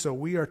to do so,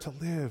 we are to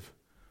live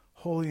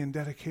holy and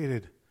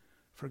dedicated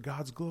for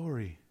God's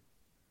glory.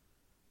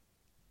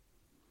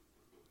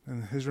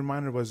 And his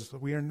reminder was,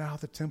 we are now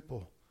the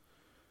temple.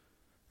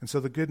 And so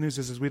the good news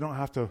is we don't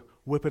have to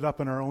whip it up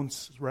in our own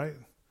right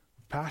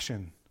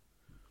passion.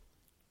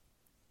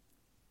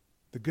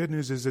 The good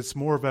news is it's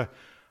more of a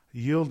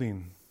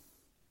yielding.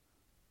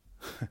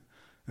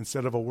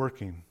 instead of a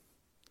working.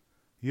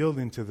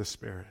 Yielding to the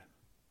Spirit.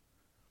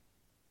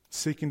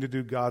 Seeking to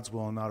do God's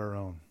will and not our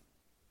own.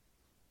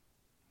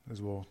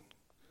 As we'll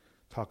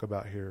talk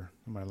about here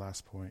in my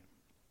last point.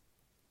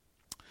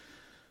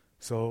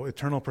 So,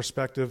 eternal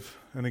perspective.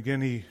 And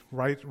again, he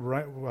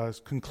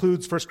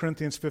concludes 1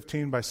 Corinthians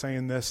 15 by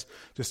saying this.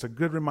 Just a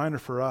good reminder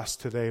for us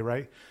today,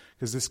 right?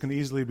 Because this can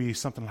easily be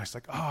something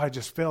like, oh, I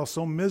just fail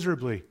so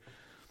miserably.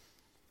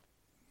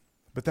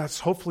 But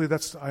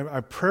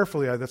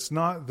prayerfully, that's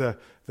not the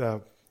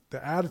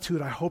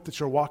attitude I hope that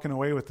you're walking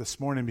away with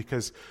this morning,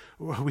 because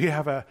we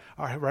have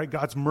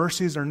God's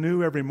mercies are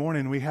new every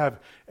morning. We have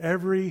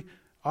every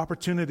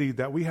opportunity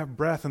that we have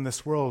breath in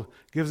this world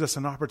gives us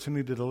an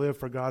opportunity to live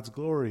for God's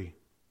glory,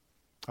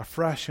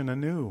 afresh and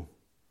anew.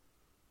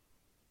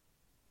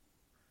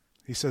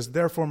 He says,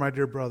 therefore, my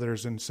dear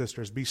brothers and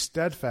sisters, be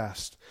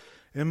steadfast,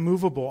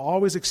 immovable,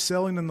 always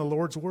excelling in the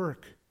Lord's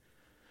work,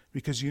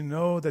 because you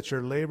know that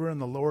your labor in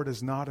the Lord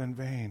is not in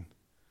vain.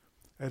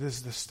 It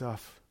is the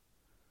stuff.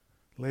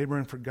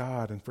 Laboring for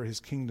God and for His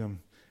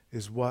kingdom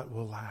is what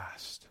will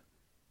last.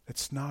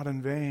 It's not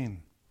in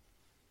vain.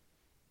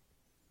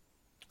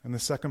 And the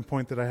second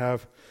point that I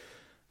have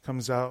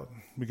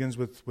begins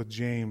with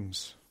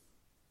James,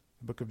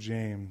 the book of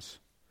James.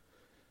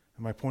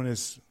 And my point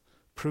is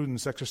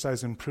prudence,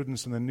 exercising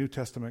prudence in the New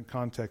Testament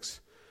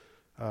context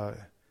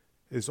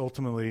is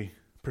ultimately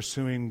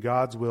pursuing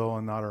God's will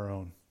and not our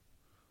own.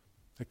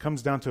 It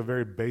comes down to a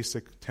very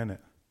basic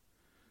tenet.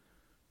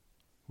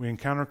 We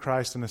encounter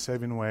Christ in a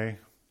saving way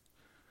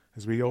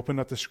as we open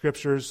up the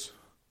Scriptures.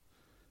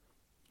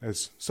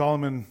 As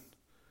Solomon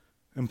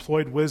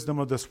employed wisdom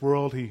of this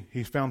world,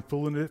 he found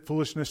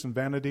foolishness and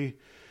vanity.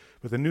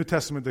 But the New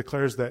Testament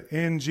declares that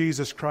in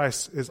Jesus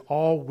Christ is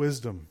all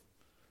wisdom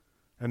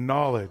and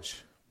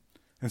knowledge.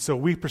 And so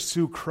we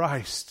pursue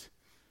Christ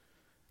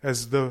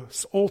as the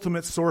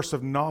ultimate source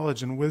of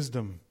knowledge and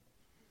wisdom.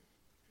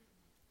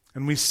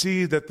 And we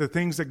see that the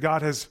things that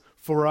God has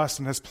for us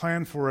and has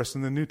planned for us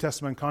in the New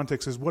Testament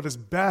context is what is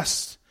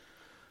best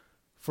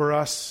for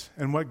us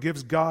and what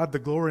gives God the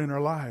glory in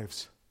our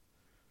lives.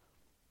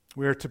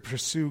 We are to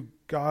pursue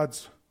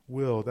God's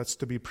will. That's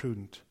to be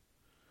prudent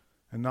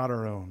and not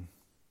our own.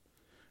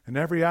 In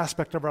every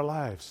aspect of our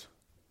lives.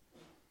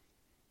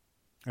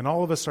 And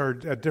all of us are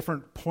at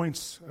different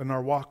points in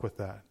our walk with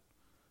that,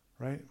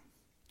 right?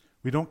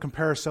 We don't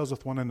compare ourselves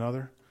with one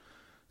another.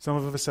 Some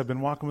of us have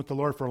been walking with the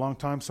Lord for a long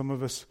time. Some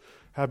of us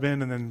have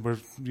been, and then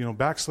we're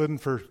backslidden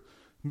for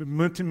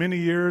many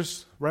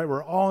years, right?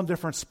 We're all in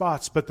different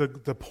spots. But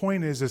the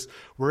point is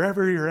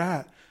wherever you're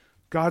at,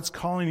 God's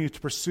calling you to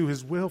pursue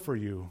His will for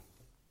you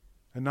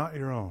and not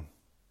your own.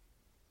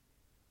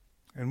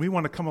 And we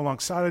want to come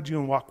alongside you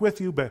and walk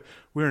with you, but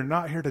we're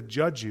not here to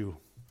judge you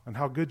on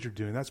how good you're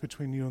doing. That's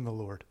between you and the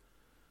Lord.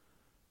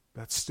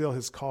 That's still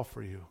His call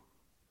for you,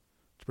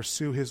 to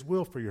pursue His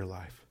will for your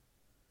life.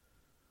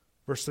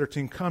 Verse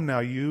 13, come now,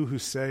 you who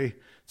say,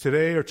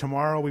 today or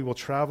tomorrow we will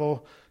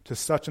travel to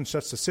such and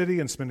such a city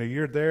and spend a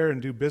year there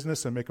and do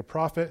business and make a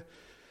profit.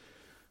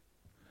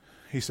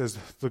 He says,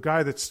 the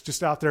guy that's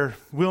just out there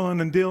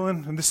willing and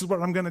dealing, and this is what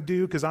I'm going to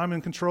do because I'm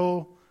in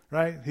control,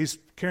 right? He's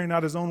carrying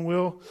out his own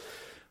will.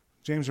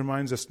 James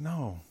reminds us,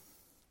 no.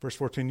 Verse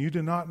 14, you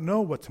do not know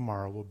what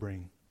tomorrow will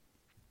bring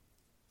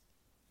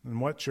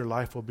and what your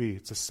life will be.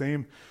 It's the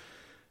same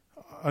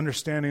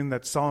understanding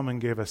that Solomon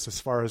gave us as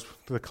far as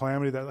the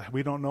calamity, that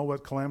we don't know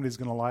what calamity is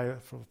going to lie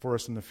for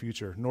us in the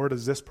future, nor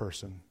does this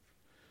person.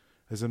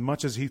 As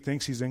much as he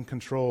thinks he's in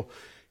control,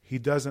 he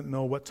doesn't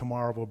know what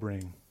tomorrow will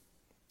bring.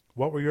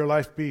 What will your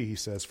life be, he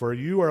says, for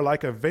you are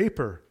like a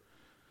vapor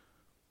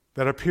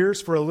that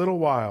appears for a little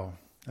while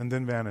and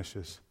then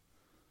vanishes.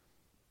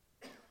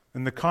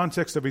 In the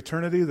context of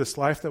eternity, this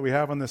life that we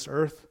have on this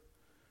earth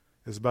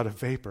is but a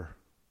vapor.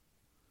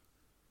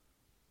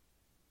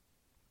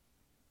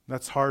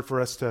 That's hard for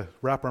us to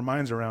wrap our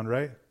minds around,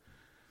 right?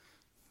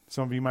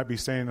 Some of you might be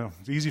saying, oh,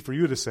 it's easy for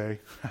you to say.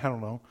 I don't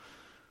know.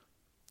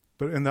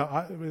 But in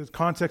the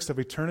context of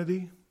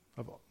eternity,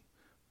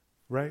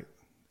 right,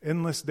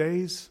 endless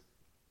days,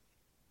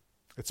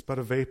 it's but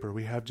a vapor.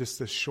 We have just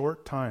this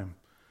short time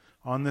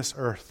on this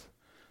earth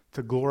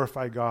to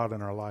glorify God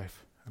in our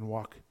life and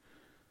walk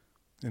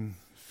in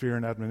fear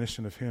and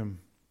admonition of Him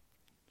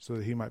so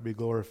that He might be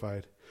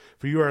glorified.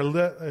 For you are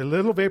a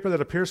little vapor that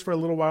appears for a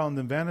little while and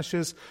then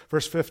vanishes.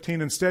 Verse 15,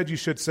 instead you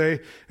should say,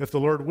 if the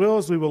Lord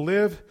wills, we will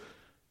live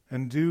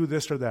and do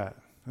this or that.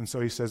 And so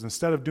he says,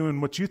 instead of doing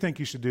what you think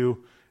you should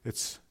do,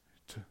 it's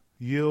to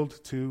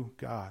yield to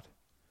God.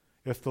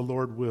 If the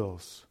Lord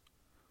wills.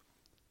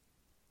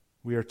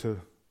 We are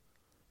to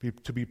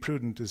be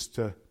prudent is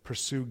to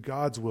pursue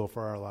God's will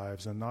for our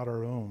lives and not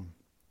our own.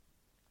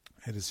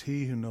 It is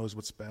He who knows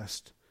what's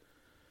best.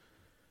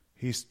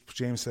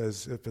 James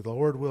says, if the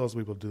Lord wills,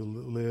 we will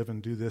live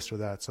and do this or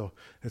that. So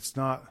it's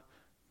not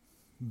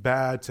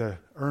bad to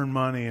earn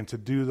money and to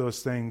do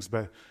those things,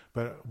 but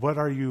what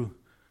are you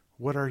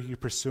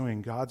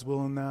pursuing? God's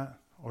will in that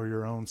or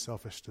your own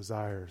selfish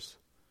desires?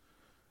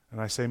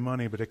 And I say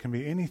money, but it can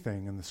be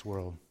anything in this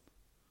world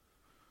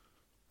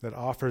that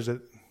offers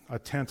a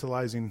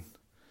tantalizing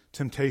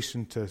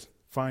temptation to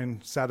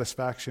find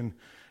satisfaction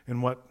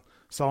in what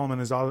Solomon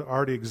has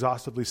already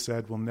exhaustively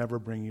said will never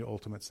bring you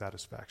ultimate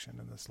satisfaction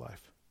in this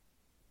life.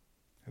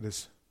 It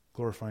is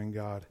glorifying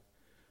God.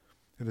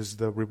 It is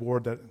the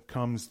reward that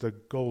comes, the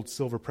gold,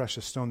 silver,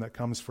 precious stone that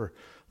comes for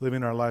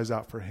living our lives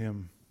out for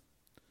Him.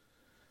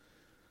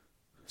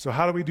 So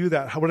how do we do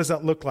that? What does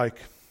that look like?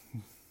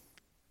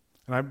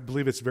 And I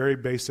believe it's very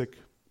basic,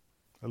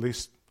 at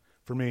least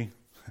for me.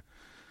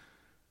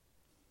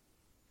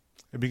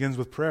 It begins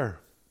with prayer.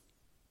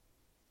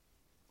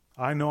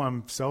 I know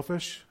I'm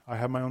selfish. I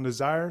have my own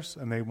desires,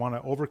 and they want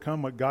to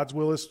overcome what God's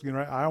will is. You know,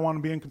 I want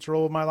to be in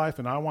control of my life,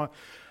 and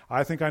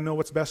I think I know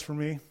what's best for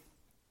me.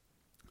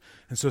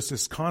 And so it's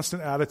this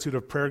constant attitude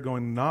of prayer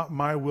going, not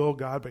my will,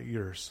 God, but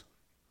yours.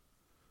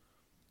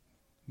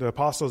 The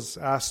apostles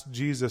asked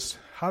Jesus,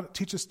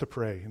 teach us to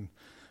pray. In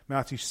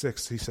Matthew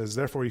 6, he says,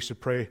 therefore you should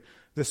pray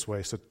this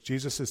way. So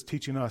Jesus is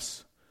teaching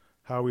us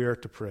how we are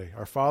to pray.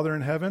 Our Father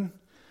in heaven,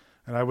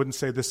 and I wouldn't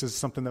say this is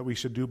something that we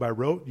should do by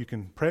rote. You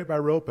can pray it by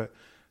rote, but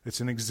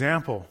it's an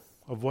example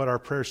of what our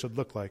prayer should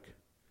look like.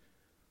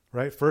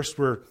 Right? First,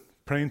 we're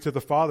praying to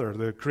the Father,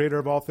 the creator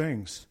of all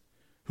things,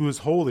 who is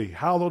holy.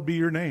 Hallowed be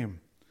your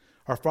name.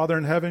 Our Father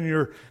in heaven,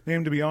 your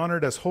name to be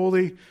honored as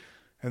holy.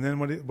 And then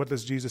what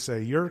does Jesus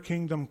say? Your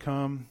kingdom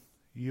come,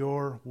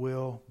 your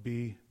will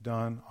be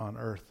done on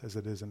earth as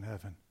it is in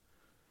heaven.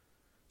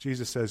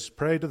 Jesus says,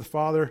 pray to the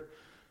Father,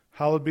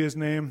 hallowed be his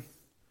name,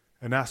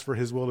 and ask for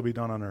his will to be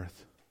done on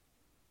earth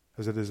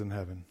as it is in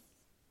heaven.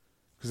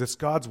 Because it's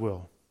God's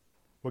will,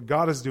 what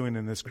God is doing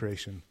in this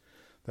creation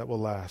that will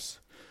last.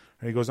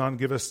 And he goes on,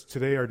 give us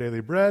today our daily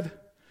bread,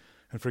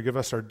 and forgive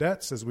us our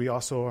debts as we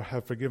also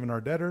have forgiven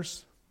our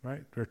debtors.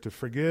 Right? We're to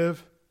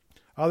forgive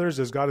others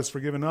as God has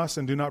forgiven us,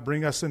 and do not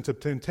bring us into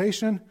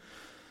temptation,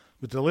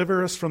 but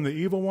deliver us from the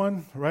evil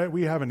one. Right?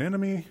 We have an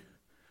enemy.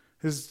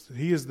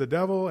 He is the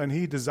devil, and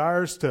he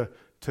desires to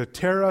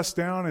tear us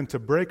down and to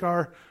break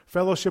our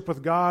fellowship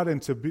with God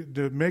and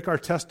to make our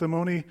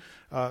testimony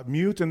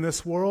mute in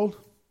this world.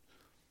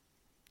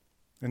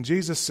 And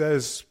Jesus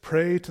says,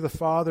 pray to the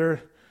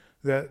Father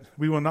that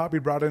we will not be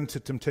brought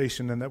into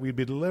temptation and that we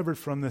be delivered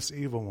from this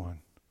evil one.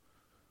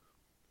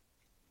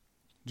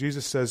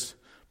 Jesus says,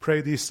 pray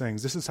these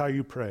things. This is how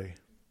you pray.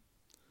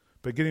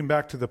 But getting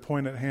back to the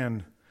point at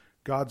hand,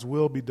 God's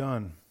will be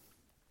done.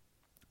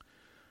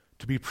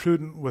 To be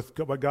prudent with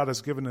what God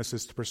has given us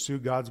is to pursue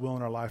God's will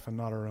in our life and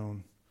not our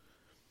own.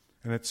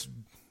 And it's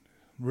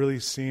really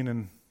seen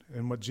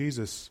in what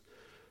Jesus'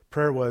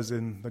 prayer was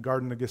in the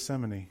Garden of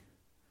Gethsemane.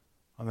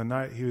 On the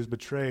night he was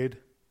betrayed,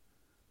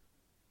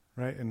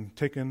 right, and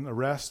taken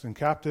arrest and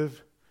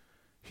captive,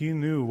 he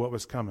knew what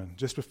was coming.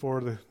 Just before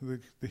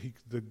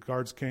the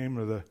guards came,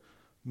 or the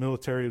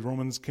military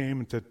Romans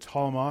came to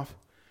haul him off,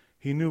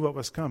 he knew what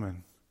was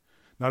coming.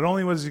 Not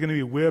only was he going to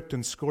be whipped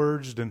and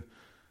scourged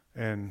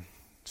and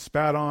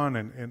spat on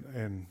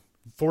and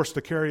forced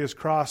to carry his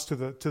cross to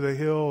the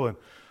hill and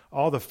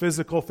all the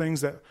physical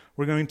things that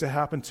were going to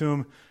happen to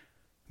him,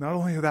 not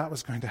only that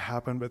was going to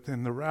happen, but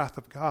then the wrath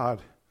of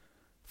God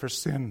for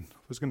sin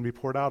was going to be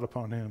poured out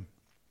upon him.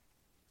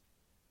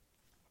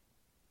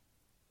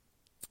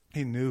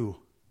 He knew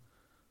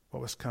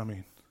what was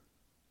coming.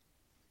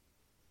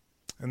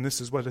 And this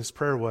is what his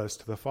prayer was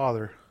to the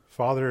Father.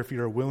 Father, if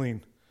you are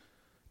willing,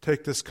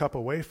 take this cup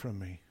away from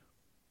me.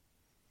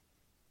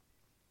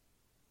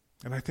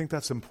 And I think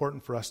that's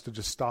important for us to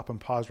just stop and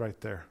pause right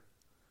there.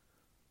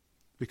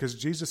 Because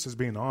Jesus is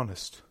being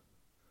honest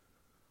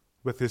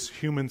with his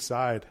human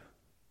side,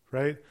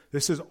 right?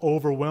 This is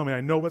overwhelming.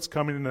 I know what's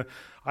coming, and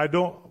I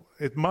want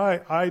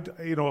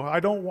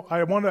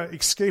to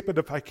escape it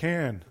if I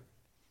can.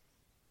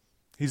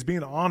 He's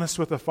being honest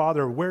with the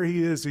Father where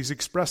he is. He's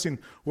expressing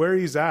where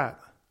he's at.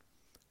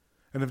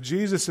 And if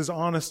Jesus is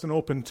honest and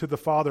open to the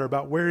Father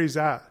about where he's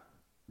at,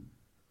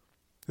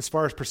 as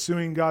far as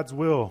pursuing God's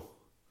will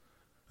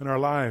in our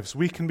lives,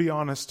 we can be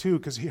honest too,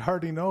 because he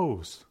already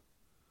knows.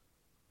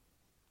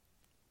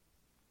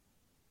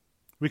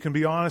 We can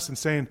be honest in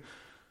saying,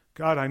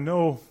 God, I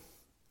know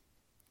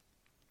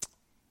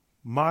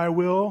my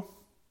will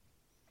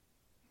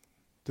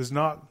does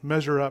not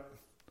measure up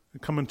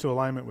and come into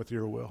alignment with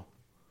your will.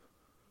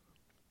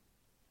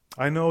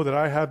 I know that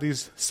I have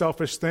these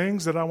selfish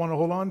things that I want to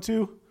hold on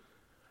to,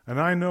 and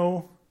I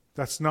know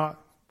that's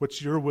not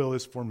what your will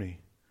is for me.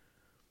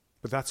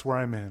 But that's where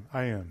I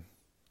am.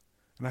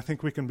 And I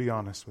think we can be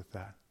honest with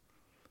that.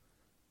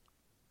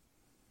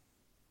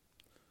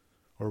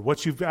 Or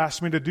what you've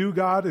asked me to do,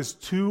 God, is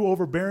too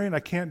overbearing. I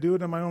can't do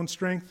it in my own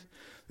strength.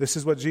 This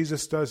is what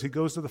Jesus does. He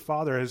goes to the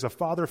Father. As a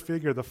father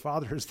figure, the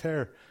Father is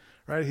there.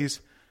 Right?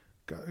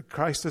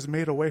 Christ has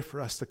made a way for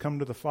us to come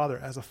to the Father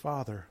as a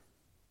father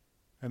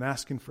and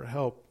asking for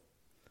help.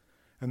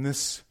 In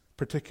this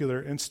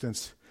particular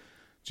instance,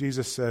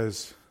 Jesus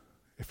says,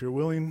 if you're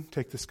willing,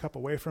 take this cup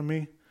away from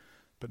me,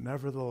 but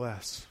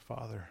nevertheless,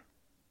 Father,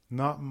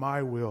 not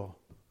my will,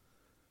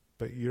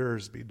 but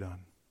yours be done.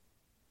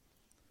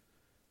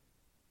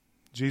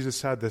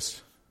 Jesus had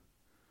this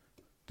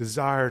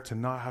desire to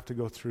not have to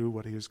go through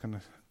what he was going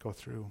to go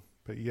through,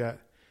 but yet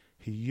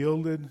he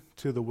yielded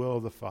to the will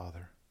of the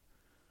Father.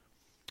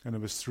 And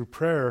it was through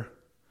prayer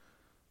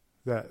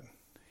that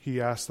he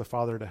asked the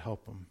Father to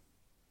help him.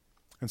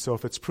 And so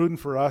if it's prudent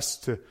for us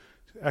to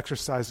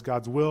exercise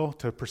God's will,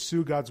 to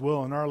pursue God's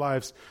will in our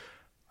lives,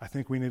 I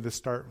think we need to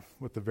start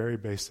with the very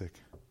basic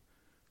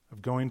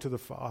of going to the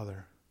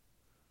Father,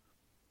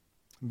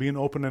 being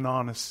open and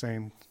honest,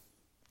 saying,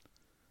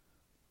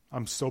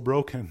 I'm so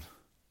broken.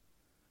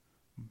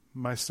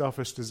 My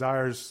selfish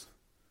desires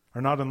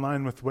are not in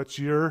line with what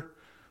your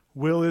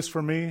will is for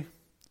me.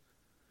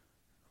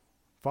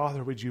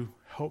 Father, would you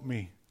help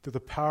me through the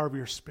power of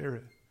your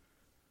Spirit?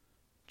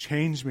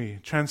 Change me,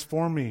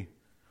 transform me.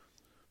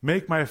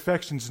 Make my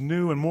affections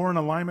new and more in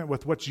alignment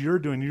with what you're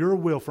doing, your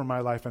will for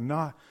my life, and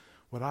not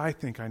what I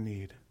think I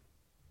need.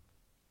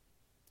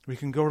 We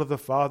can go to the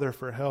Father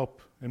for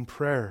help in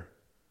prayer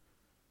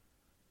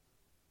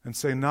and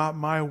say, not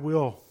my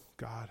will,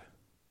 God,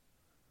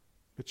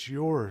 but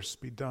yours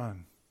be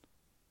done.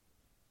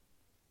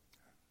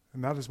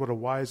 And that is what a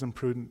wise and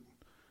prudent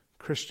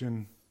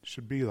Christian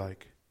should be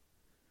like.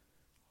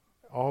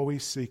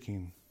 Always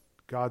seeking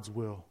God's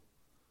will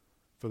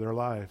for their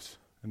lives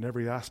and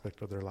every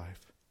aspect of their life.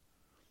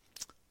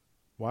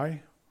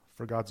 Why?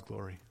 For God's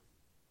glory.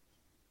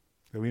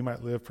 That we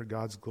might live for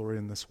God's glory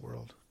in this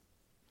world.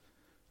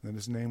 And that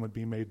his name would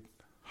be made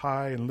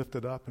high and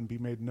lifted up and be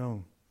made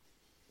known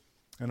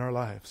in our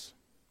lives.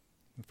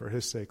 And for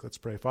his sake, let's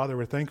pray. Father,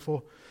 we're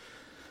thankful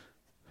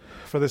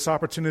for this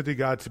opportunity,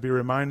 God, to be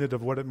reminded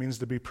of what it means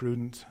to be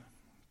prudent,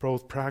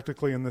 both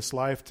practically in this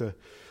life, to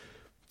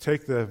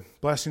take the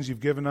blessings you've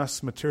given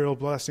us, material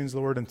blessings,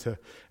 Lord, and to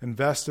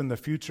invest in the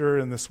future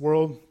in this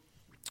world,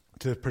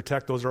 to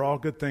protect. Those are all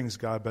good things,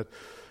 God. But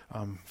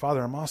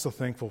Father, I'm also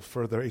thankful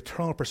for the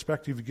eternal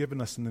perspective you've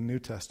given us in the New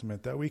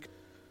Testament, that we,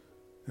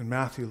 in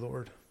Matthew,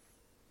 Lord,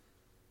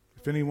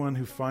 if anyone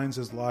who finds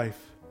his life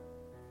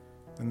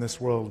in this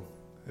world,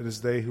 it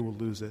is they who will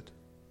lose it.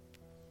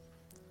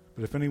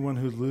 But if anyone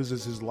who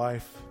loses his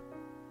life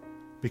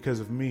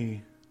because of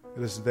me,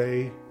 it is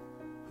they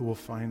who will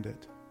find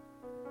it.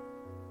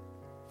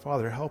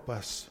 Father, help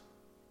us.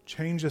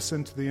 Change us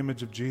into the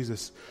image of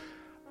Jesus.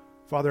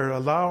 Father,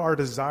 allow our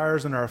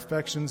desires and our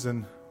affections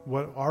and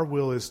what our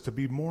will is to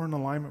be more in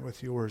alignment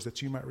with yours,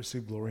 that you might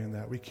receive glory in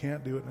that. We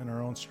can't do it in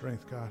our own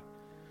strength, God.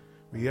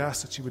 We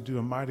ask that you would do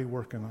a mighty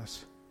work in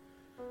us.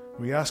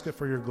 We ask it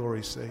for your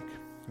glory's sake.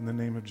 In the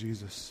name of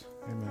Jesus,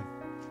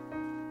 amen.